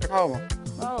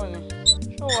 Báwo ni?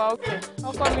 Ṣé wà ókè?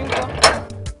 Ọkọ mi ń kọ́.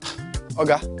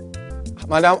 Ọ̀gá,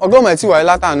 madam, ọgọ́mọ ẹ̀ tí wà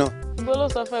látàná. Ibo ló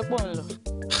sọ fẹ́ pò ń lọ?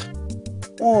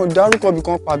 Wọn ò dárúkọ ibì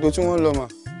kan pàtó tí wọ́n lọ mà.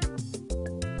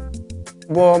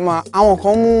 Bọ̀ mà àwọn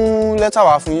kan mú lẹ́tà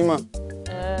wá fún yín mà.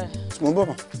 Mo bọ̀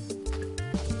mà.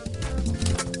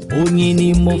 Oyin ni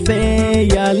mo fẹ́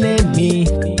yálé mi.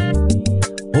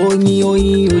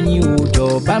 Oyin òjò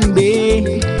bá ń gbé.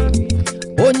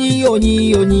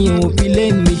 Oyin òfìlẹ̀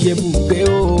mi ṣe bùgbé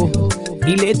o.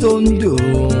 Ilé tó ń dùn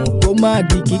kó má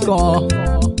di kíkan.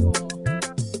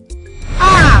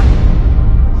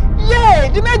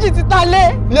 Adedimeji ti ta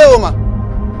lé. Lé o mà.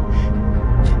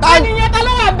 Tani yẹn ta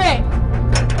ló wà bẹ́ẹ̀?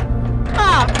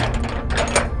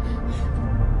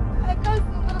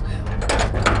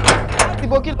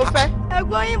 Ìbò kí ló fẹ́?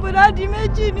 Ẹ̀gbọ́n yín bọ̀dá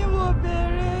Adedimeji ni mo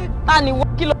béèrè. Ta ni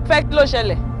wọ́n kí ló fẹ́ kí ló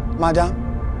ṣẹlẹ̀? Madam,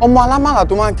 ọmọ alámàrà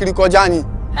tó máa ń kiri kọjá ni.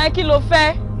 Kí ló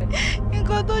fẹ́?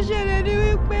 Nǹkan tó ṣẹlẹ̀ ni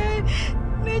wípé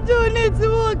níjọ́ ní tí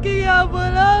mo kiri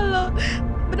àmọ̀lá lọ.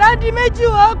 Bọ̀dá Adedimeji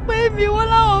wá pé mi wọ́n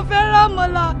láwọn fẹ́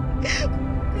rámọ̀lá.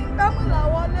 Ìgbàmọ̀lá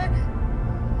wọlé.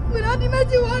 Bọ̀dá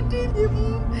Adedimeji wá dín mi mú.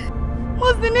 Mo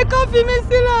sì ní kó fi mí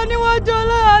sílẹ̀ níwájú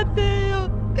ọlọ́run àtẹ̀yàn.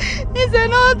 Níṣẹ́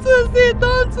náà tún sí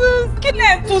tó ń tún sí. Kí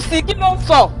lẹ̀ ń tún sí? Kí ló ń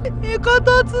sọ? Nǹkan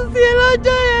tó tún sí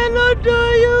lọ́jọ́ yẹn ló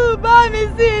doyún. Bá mi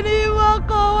sì ní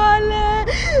ìwọ́kọ̀ wọlé.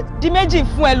 Adedimeji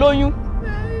fún ẹ lóyún.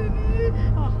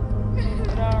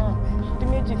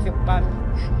 Adedimeji ti pa mí.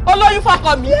 Olóyún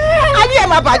fọkọ mi. Ayé ẹ̀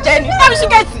máa bàjẹ́ ni. Bámi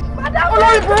ṣíkẹ́ẹ̀tì.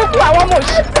 Olórí burúkú àwọn ọmọ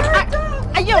òṣì.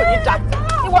 Ayé ò ní dá.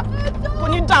 Ìwọ kò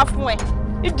ní dá fún ẹ.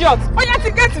 Idiot. Ó yá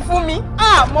tíkẹ́ẹ̀tì fún mi.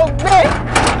 Mo gbé.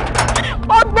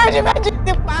 Mo gbé Adedimeji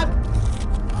ti pa mí.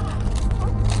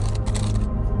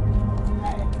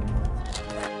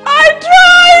 I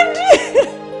tried.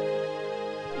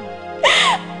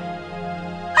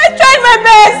 I tried my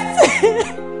best.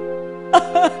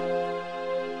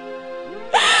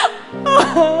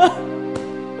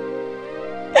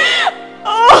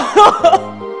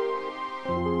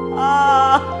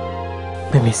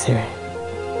 Baby Siri,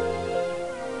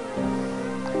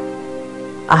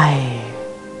 I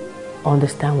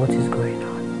understand what is going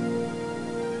on.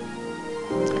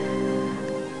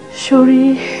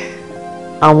 Shuri,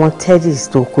 àwọn teddies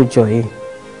tó kó jọ yìí,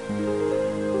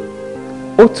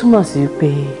 ó túmọ̀ sí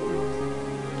pé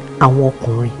àwọn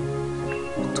ọkùnrin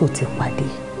tó ti pàdé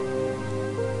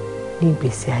ní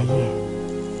ìgbésí ayé ẹ̀.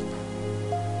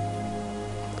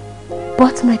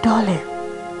 But my darling,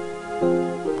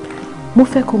 mo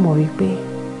fẹ́ kó mọ̀ wípé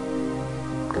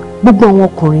gbogbo àwọn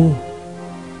ọkùnrin yìí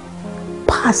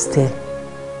past ẹ̀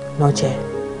lọ́jẹ́.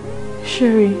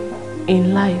 Shuri, in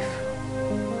life,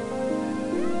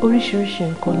 oríṣiríṣi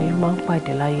nǹkan ni máa ń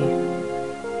pàdé láyé.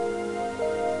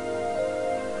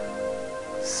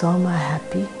 Some are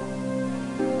happy,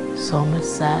 some are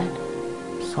sad,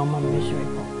 some are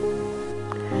miserable.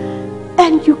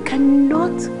 And you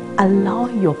cannot allow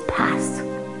your past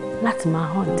láti máa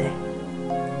haunt ẹ́.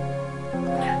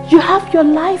 You have your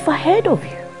life ahead of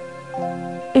you.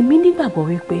 Èmi nígbàgbọ́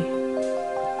wípé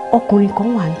ọkùnrin kan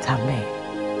wà ń tà mẹ́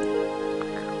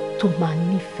tó máa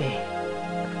nífẹ̀ẹ́,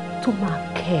 tó máa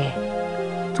kẹ́ ẹ,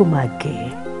 tó máa gẹ̀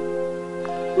ẹ́.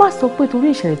 Má sọ pé torí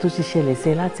ìṣẹ̀lẹ̀ tó ti ṣẹlẹ̀ sí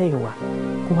ẹ látẹ̀yìnwá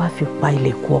kó wá fi pa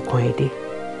ilẹ̀kùn ọkàn ẹ dé.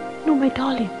 No, my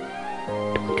darling,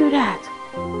 don't do that.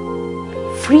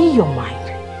 Free your mind.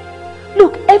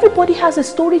 Look, everybody has a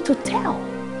story to tell.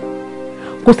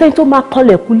 Kò sẹ́ni tó máa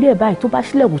kọlẹ̀kùn lé ẹ̀ báyìí tó bá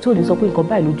ṣílẹ̀kùn tó ní sọ pé nǹkan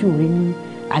báyìí lójú rí ní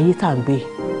ayé tá à ń gbé.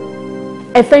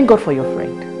 And thank God for your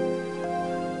friend.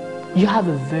 You have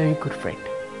a very good friend.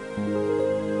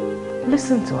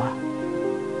 Listen to her.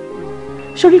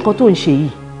 Ṣorí nǹkan tó ń ṣe yìí,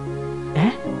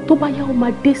 tó bá yá ó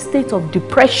máa dé state of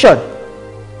depression.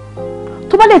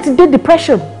 Tó bá lè ti dé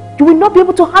depression, you will not be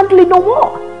able to handle it no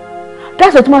more.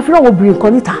 That's why tó máa fi rán àwọn obìnrin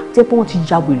kan níta tí pé wọ́n ti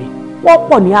ya wèrè. Wọ́n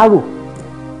pọ̀ ní àrò.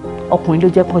 Ọkùnrin ló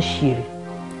jẹ́ kán ṣe rè.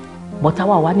 But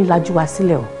àwa wà ní lajú wa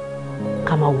sílẹ̀ o.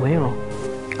 Ká máa wọ̀ ẹ̀ràn.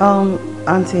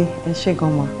 Auntie, ẹ ṣé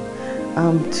gan ma.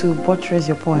 To buttress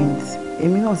your point,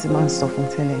 èmi náà sì máa ń sọ fún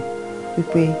tẹ́lẹ̀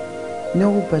wípé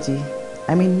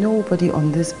nobody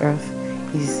on this earth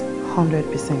is 100%.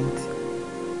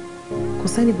 Kò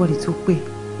sẹ́nibody tó pé.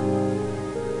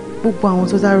 Gbogbo àwọn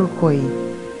tó dárúkọ yìí,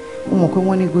 ó mọ̀ pé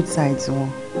wọ́n ní good sides wọn.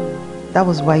 That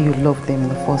was why you loved them in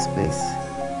the first place.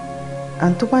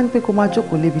 And tó bá ní pé kó máa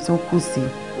jókòó lébi tó kù sí,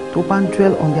 tó bá ń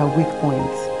dwell on their weak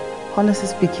points, honestly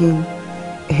speaking,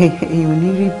 èèyàn ní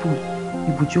rí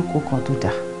ibùjókòó kan tó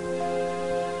dáa.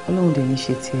 Ọlọ́run dẹ̀ ní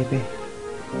ṣe tiẹ̀ bẹ́ẹ̀.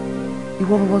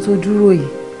 Ìwọ bàbá tó dúró yìí,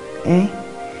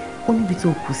 ó níbi tó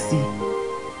kù sí.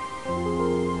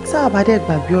 Tá a bá dẹ̀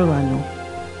gbàgbé ọ̀rọ̀ àná,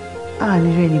 a ní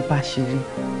rẹ̀ ní bá ṣe rí.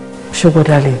 Ṣùgbọ́n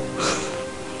darling,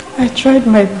 I tried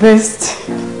my best.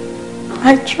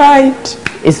 I tried.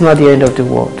 It's not the end of the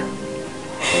world.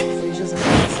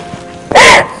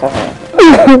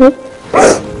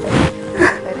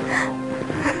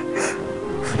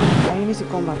 You need to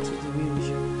come back to the real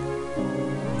you.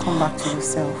 Come back to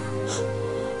yourself.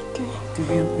 Okay. The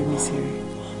real Bimbo Siri.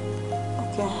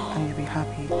 Okay. And you'll be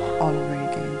happy all over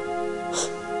again.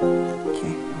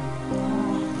 Okay.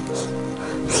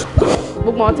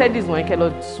 Gbogbo àwọn teddies wọ̀nyí kẹ́ lọ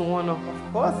sun wọn náà.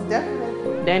 Of course,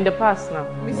 definitely. They're in the past now.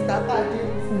 Mr. Tadi.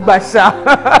 Basha.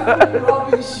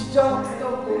 Rubbish, jokes,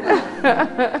 don't go.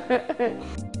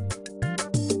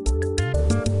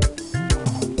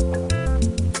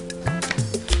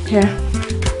 Here.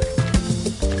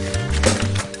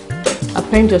 I'll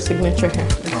paint your signature here.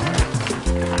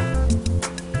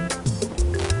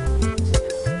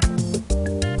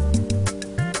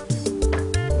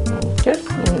 Okay.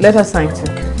 Let her sign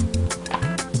too.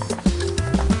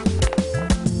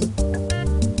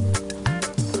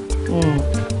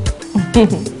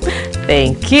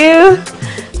 Thank you.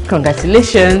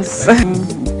 Congratulations.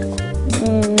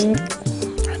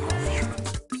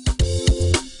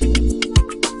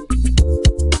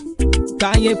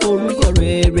 Káyé forúkọ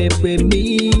rere pè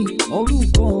mí,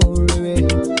 orúkọ rere,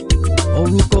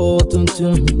 orúkọ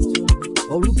tuntun,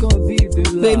 orúkọ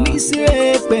bíbélà. Pè mí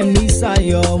síre, pè mí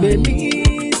sáyọ̀, pè mí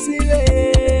síre.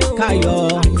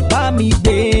 Káyọ̀ bá mi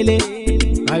gbélé,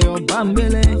 káyọ̀ bá mi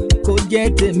gbélé, kó jẹ́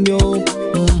tèmi o.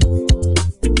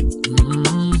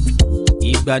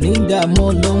 Ìgbà ní dààmú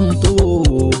ọlọ́run tó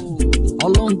wò,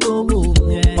 ọlọ́run tó wò,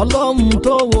 ọlọ́run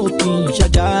tó wò kì í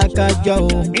ṣàjákájá o,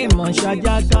 ìmọ̀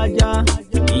ṣàjákájá.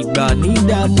 Ìgbà ní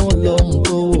dààmú ọlọ́run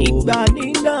tó wò, ìgbà ní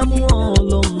dààmú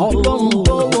ọlọ́run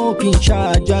tó wò kì í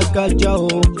ṣàjákájá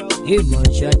o, ìmọ̀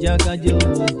ṣàjákájá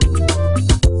o.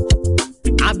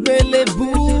 Àgbélébú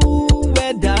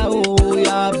ẹ̀dá o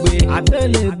yàgbé,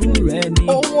 àgbélébú rẹ̀ ni.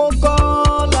 Owó kọ́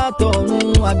látọ̀run,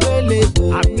 àgbélébú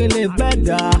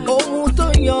ẹ̀dá. Ohun tó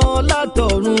yan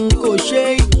látọ̀run kò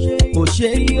ṣe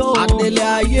yọ. Adélé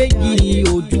ayé yìí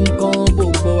ojú kan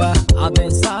gbogbo wa.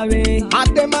 Àbẹ̀sáré.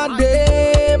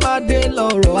 Adémádé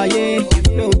lọ́rọ̀ ayé.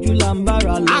 Ìfẹ́ ojú là ń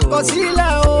bára lọ.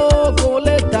 Àkọsílẹ̀ o kò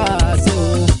lè tà sí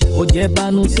o. Ó jẹ́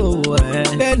bánú sòwò ẹ̀.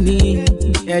 Bẹ́ẹ̀ni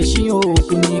ẹṣin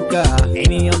òkú níkà.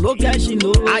 Ènìyàn ló kẹ́ṣin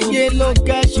lóró. Ayé ló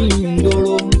kẹ́ṣin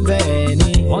lóró. Bẹ́ẹ̀ni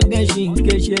wọ́n kẹ́ṣin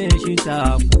kéṣe ṣìta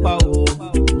pupa o.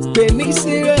 Gbèmí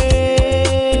síre.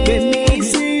 Gbèmí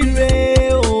síre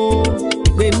o.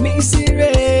 Gbèmí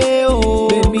síre o.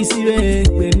 Gbèmí síre.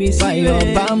 Gbèmí síre. Fàyọ̀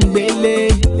bá ń gbélé.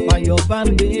 Fàyọ̀ bá ń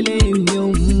gbélé mi ò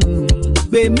mú.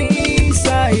 Gbèmí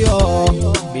sáyọ̀.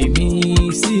 Gbèmí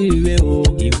síre o.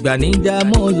 Ìgbà ní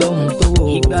dààmú ọlọ́run tó wò.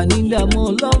 Ìgbà ní dààmú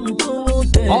ọlọ́run tó wò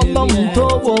tẹ̀lé. Ọlọ́run tó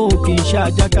wò kì í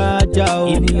ṣàjákájá o.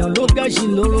 Ènìyàn ló kẹ́ṣin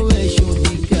lóró ẹ̀ṣọ́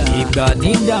kíkà. Ìgbà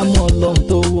ní dààmú ọlọ́run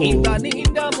tó wò. Ìgbà ní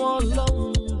dààmú.